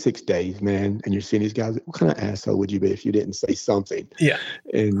 36 days, man, and you're seeing these guys. What kind of asshole would you be if you didn't say something? Yeah.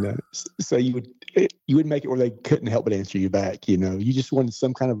 And so you would make it where they couldn't help but answer you back. You just wanted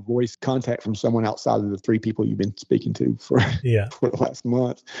some kind of voice contact from someone outside of the three people you've been speaking to for the last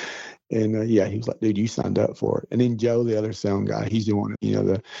month. And he was like, dude, you signed up for it. And then Joe, the other sound guy, he's the one,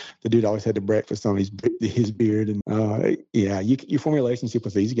 the dude always had the breakfast on his beard. And you form a relationship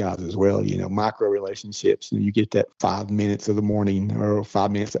with these guys as well, micro relationships. And you get that 5 minutes of the morning or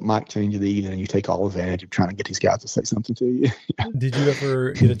 5 minutes that might change of the evening, and you take all advantage of trying to get these guys to say something to you. Did you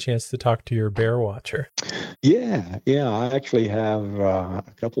ever get a chance to talk to your bear watcher? Yeah. I actually have a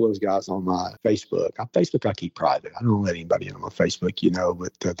couple of those guys on my Facebook. On Facebook, I keep private. I don't let anybody in on my Facebook,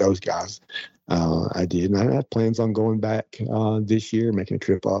 but those guys, I did. And I have plans on going back this year, making a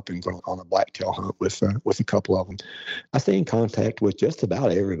trip up and going on a blacktail hunt with a couple of them. I stay in contact with just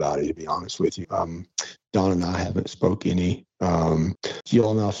about everybody, to be honest with you. Don and I haven't spoke any.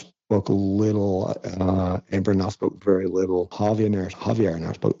 Jill and I spoke a little. Amber and I spoke very little. Javier and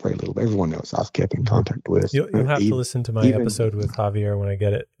I spoke very little. But everyone else I've kept in contact with. You'll have to listen to my episode with Javier when I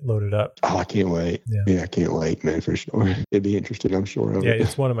get it loaded up. Oh, I can't wait. Yeah, I can't wait, man, for sure. It'd be interesting, I'm sure of it. Yeah,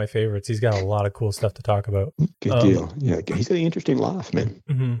 it's one of my favorites. He's got a lot of cool stuff to talk about. Good deal. Yeah, he's got an interesting life, man.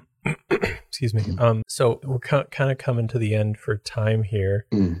 Mm-hmm. Excuse me. So we're kind of coming to the end for time here.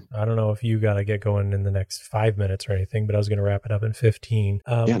 I don't know if you got to get going in the next 5 minutes or anything, but I was going to wrap it up in 15.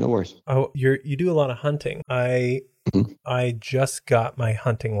 Yeah, no worries. Oh, you do a lot of hunting. I just got my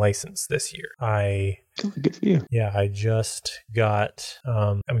hunting license this year. Good for you. Yeah, I just got,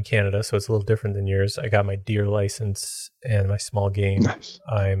 I'm in Canada, so it's a little different than yours. I got my deer license and my small game. Nice.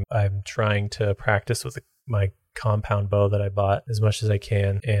 I'm trying to practice with my compound bow that I bought as much as I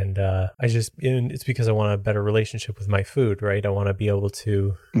can. And it's because I want a better relationship with my food, right? I want to be able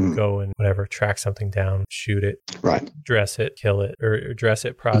to go and track something down, shoot it, right, dress it, kill it, or dress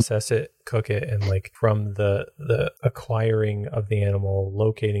it, process it, cook it, and from the acquiring of the animal,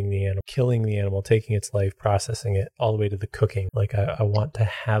 locating the animal, killing the animal, taking its life, processing it, all the way to the cooking. I want to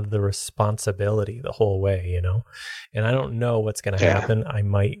have the responsibility the whole way, and I don't know what's going to happen. I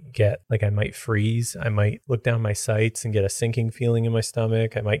might freeze. I might look down my sights and get a sinking feeling in my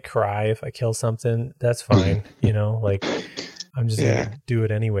stomach. I might cry if I kill something. That's fine. I'm just going to do it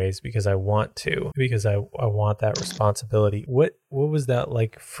anyways because I want to, because I want that responsibility. What was that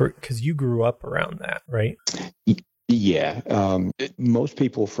like because you grew up around that, right? Yeah. Most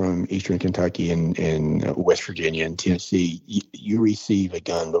people from Eastern Kentucky and West Virginia and Tennessee, you receive a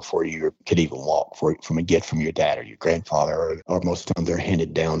gun before you could even walk from a gift from your dad or your grandfather, or most of the time they're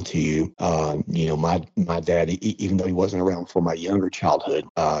handed down to you. My dad, even though he wasn't around for my younger childhood,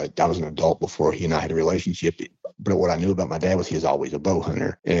 I was an adult before he and I had a relationship. But what I knew about my dad was he was always a bow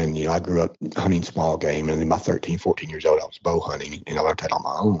hunter. And, I grew up hunting small game. And in my 13, 14 years old, I was bow hunting and I learned that on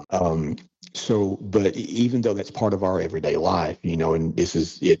my own. But even though that's part of our everyday life, and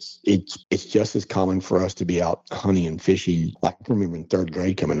it's just as common for us to be out hunting and fishing. Like I remember in third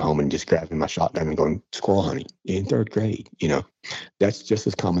grade coming home and just grabbing my shotgun and going squirrel hunting in third grade, that's just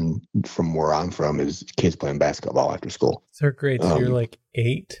as common from where I'm from as kids playing basketball after school. Third grade, so you're like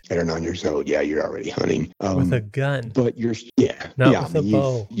 8 or 9 years old. Yeah, you're already hunting with a gun. But you're not with a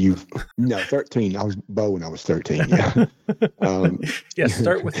bow. 13. I was bow when I was 13. Yeah.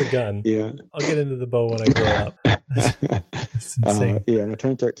 Start with the gun. Yeah, I'll get into the bow when I grow up. It's insane. And I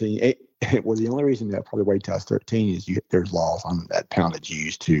turned 13. Well, the only reason that I probably waited till I was 13 is there's laws on that poundage you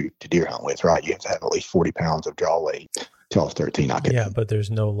use to deer hunt with, right? You have to have at least 40 pounds of draw weight. Till I was 13, but there's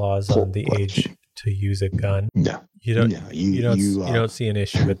no laws on the age to use a gun. No, you don't. No, you don't see an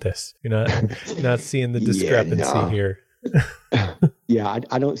issue with this. You're not seeing the discrepancy here. Yeah,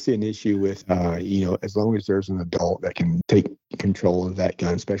 I don't see an issue with as long as there's an adult that can take control of that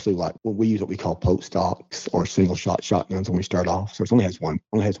gun, especially like when we use what we call poke stocks or single shot shotguns when we start off. So it only has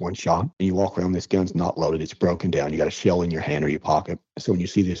one shot, and you walk around, this gun's not loaded, it's broken down. You got a shell in your hand or your pocket. So when you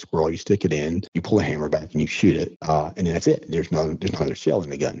see this squirrel, you stick it in, you pull a hammer back, and you shoot it, and then that's it. There's no other shell in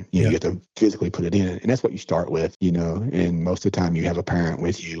the gun. You have to physically put it in, and that's what you start with, And most of the time, you have a parent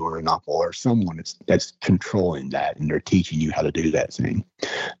with you or an uncle or someone that's controlling that, and they're teaching you how to do that thing.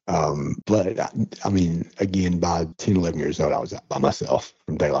 But I mean, again, by 10, 11 years old, I was out by myself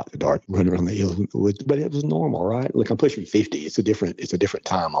from daylight to dark, running around the hills. But it was normal, right? Look, I'm pushing 50. It's a different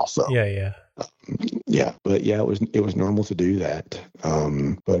time, also. Yeah. But it was normal to do that.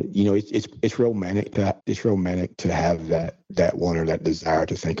 But it's romantic to have that one or that desire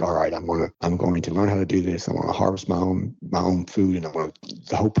to think, all right, I'm going to learn how to do this. I want to harvest my own food, and I want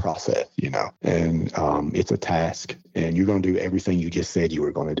the whole process, And it's a task, and you're going to do everything you just said you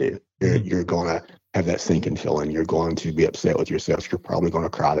were going to do. You're going to have that sinking feeling. You're going to be upset with yourself. You're probably going to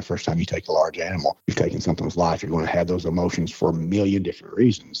cry the first time you take a large animal. You've taken something's life. You're going to have those emotions for a million different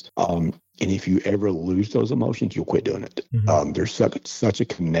reasons. And if you ever lose those emotions, you'll quit doing it. There's such a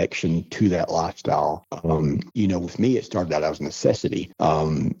connection to that lifestyle. With me, it started out as a necessity,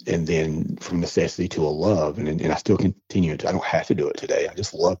 and then from necessity to a love, and I still continue to. I don't have to do it today. I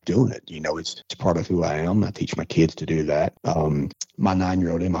just love doing it. It's part of who I am. I teach my kids to do that. My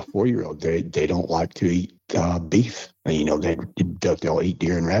 9-year-old and my 4-year-old, they don't like to eat beef. They'll eat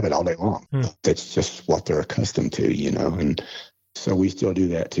deer and rabbit all day long. That's just what they're accustomed to, and so we still do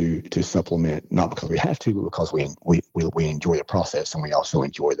that to supplement, not because we have to, but because we enjoy the process, and we also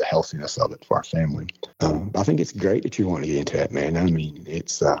enjoy the healthiness of it for our family. I think it's great that you want to get into that, man. I mean,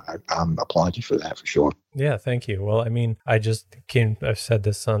 it's I applaud you for that, for sure. Yeah, thank you. Well, I mean, I've said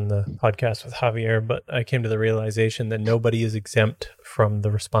this on the podcast with Javier, but I came to the realization that nobody is exempt from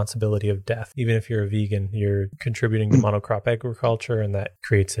the responsibility of death. Even if you're a vegan, you're contributing to monocrop agriculture, and that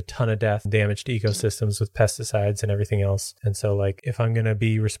creates a ton of death, damage to ecosystems with pesticides and everything else. And so, like, if I'm going to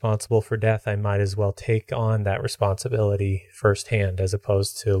be responsible for death, I might as well take on that responsibility firsthand, as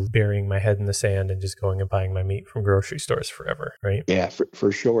opposed to burying my head in the sand and just going and buying my meat from grocery stores forever, right? Yeah,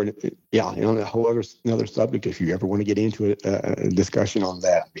 for sure. On a whole another subject, if you ever want to get into a discussion on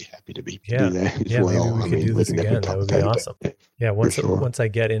that, I'd be happy to do that as well. Maybe we could do this again. That would be awesome. Yeah, once I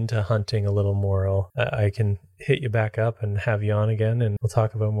get into hunting a little more, I can hit you back up and have you on again, and we'll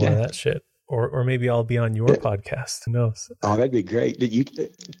talk about more of that shit. Or maybe I'll be on your podcast. Who knows? Oh, that'd be great. You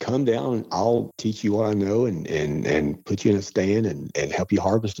come down, and I'll teach you what I know, and put you in a stand and help you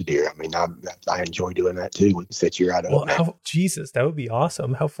harvest a deer. I mean, I enjoy doing that too. We can set you right up. Jesus, that would be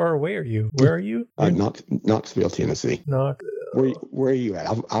awesome. How far away are you? Where are you? Knoxville, Tennessee. Where are you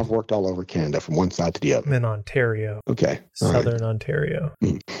at? I've worked all over Canada from one side to the other. I'm in Ontario. Okay. Southern Ontario.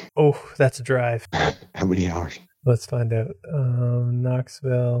 Oh, that's a drive. How many hours? Let's find out.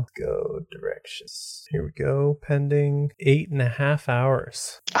 Knoxville, go directions. Here we go. Pending 8.5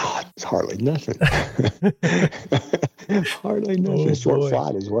 hours. It's hardly nothing. Hardly nothing. Short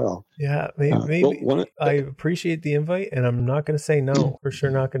flight as well. Yeah, maybe. I appreciate the invite, and I'm not going to say no. For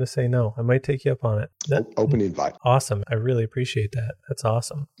sure, not going to say no. I might take you up on it. Open invite. Awesome. I really appreciate that. That's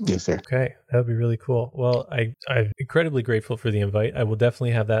awesome. Yes, sir. Okay, that would be really cool. Well, I'm incredibly grateful for the invite. I will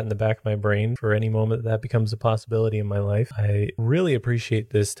definitely have that in the back of my brain for any moment that becomes a possibility in my life. I really appreciate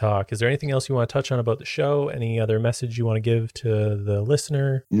this talk. Is there anything else you want to touch on about the show? Any other message you want to give to the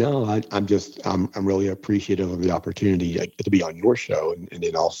listener? No, I'm really appreciative of the opportunity to be on your show, and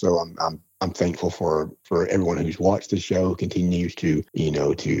then also I'm thankful for everyone who's watched the show, continues to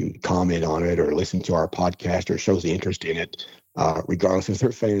comment on it or listen to our podcast or shows the interest in it, regardless if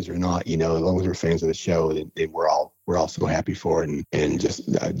they're fans or not. As long as they're fans of the show, then we're all so happy for it, and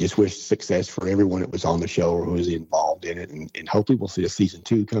just wish success for everyone that was on the show or who was involved in it, and hopefully we'll see a season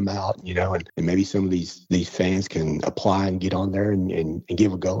 2 come out, and maybe some of these fans can apply and get on there and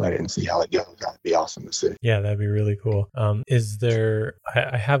give a go at it and see how it goes. That'd be awesome to see. Yeah, that'd be really cool.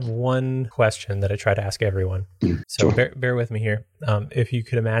 I have one question that I try to ask everyone. So sure. bear with me here. If you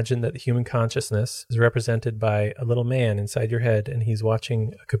could imagine that the human consciousness is represented by a little man inside your head, and he's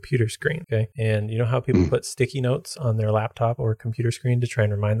watching a computer screen, okay? And you know how people put sticky notes on their laptop or computer screen to try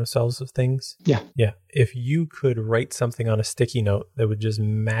and remind themselves of things? Yeah. If you could write something on a sticky note that would just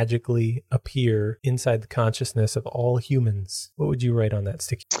magically appear inside the consciousness of all humans, what would you write on that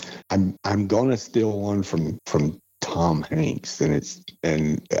sticky note? I'm gonna steal one from Tom Hanks, and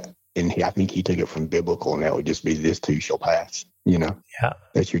I think he took it from biblical, and that would just be, "This too shall pass." Yeah.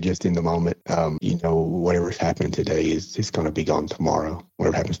 That you're just in the moment. Whatever's happening today is going to be gone tomorrow.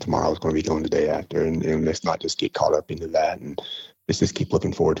 Whatever happens tomorrow is going to be gone the day after. And let's not just get caught up into that. And let's just keep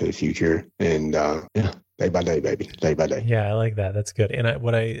looking forward to the future. And Day by day, baby. Day by day. Yeah, I like that. That's good. And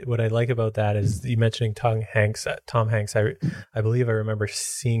what I like about that is you mentioning Tom Hanks. I believe I remember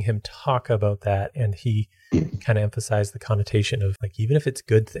seeing him talk about that, and he kind of emphasized the connotation of like, even if it's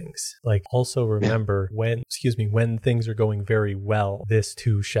good things, like also remember when things are going very well, this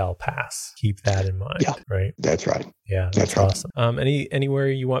too shall pass. Keep that in mind. Yeah, right. That's right. Yeah, that's awesome. Anywhere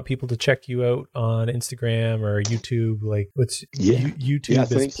you want people to check you out on Instagram or YouTube? Like, what's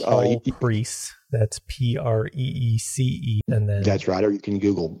YouTube is Paul Preece. That's Preece, and then that's right. Or you can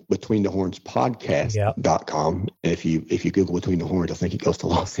Google Between the Horns Podcast.com. If you Google Between the Horns, I think it goes to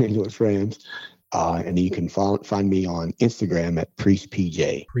Los Angeles Rams. And then you can find me on Instagram at Preece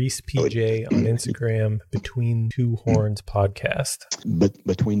PJ. Preece PJ on Instagram. Between Two Horns Podcast.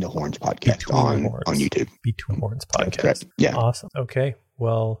 Between the Horns Podcast on YouTube. Between Horns Podcast. Yeah. Awesome. Okay.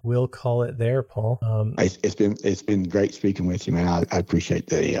 Well, we'll call it there, Paul. It's been great speaking with you, man. I appreciate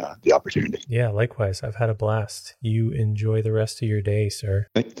the opportunity. Yeah, likewise. I've had a blast. You enjoy the rest of your day, sir.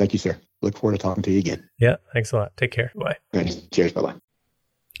 Thank you, sir. Look forward to talking to you again. Yeah, thanks a lot. Take care. Bye. Thanks. Cheers. Bye-bye.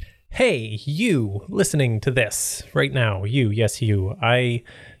 Hey, you listening to this right now. Yes, you. I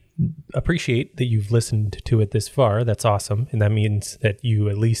appreciate that you've listened to it this far. That's awesome. And that means that you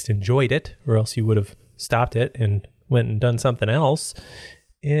at least enjoyed it, or else you would have stopped it and went and done something else.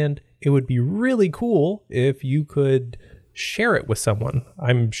 And it would be really cool if you could share it with someone.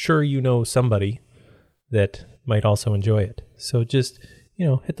 I'm sure you know somebody that might also enjoy it. So just,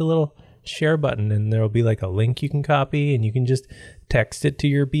 hit the little share button, and there'll be like a link you can copy, and you can just text it to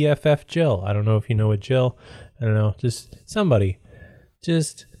your BFF Jill. I don't know if you know a Jill. I don't know. Just somebody.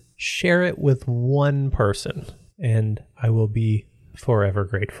 Just share it with one person, and I will be forever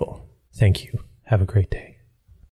grateful. Thank you. Have a great day.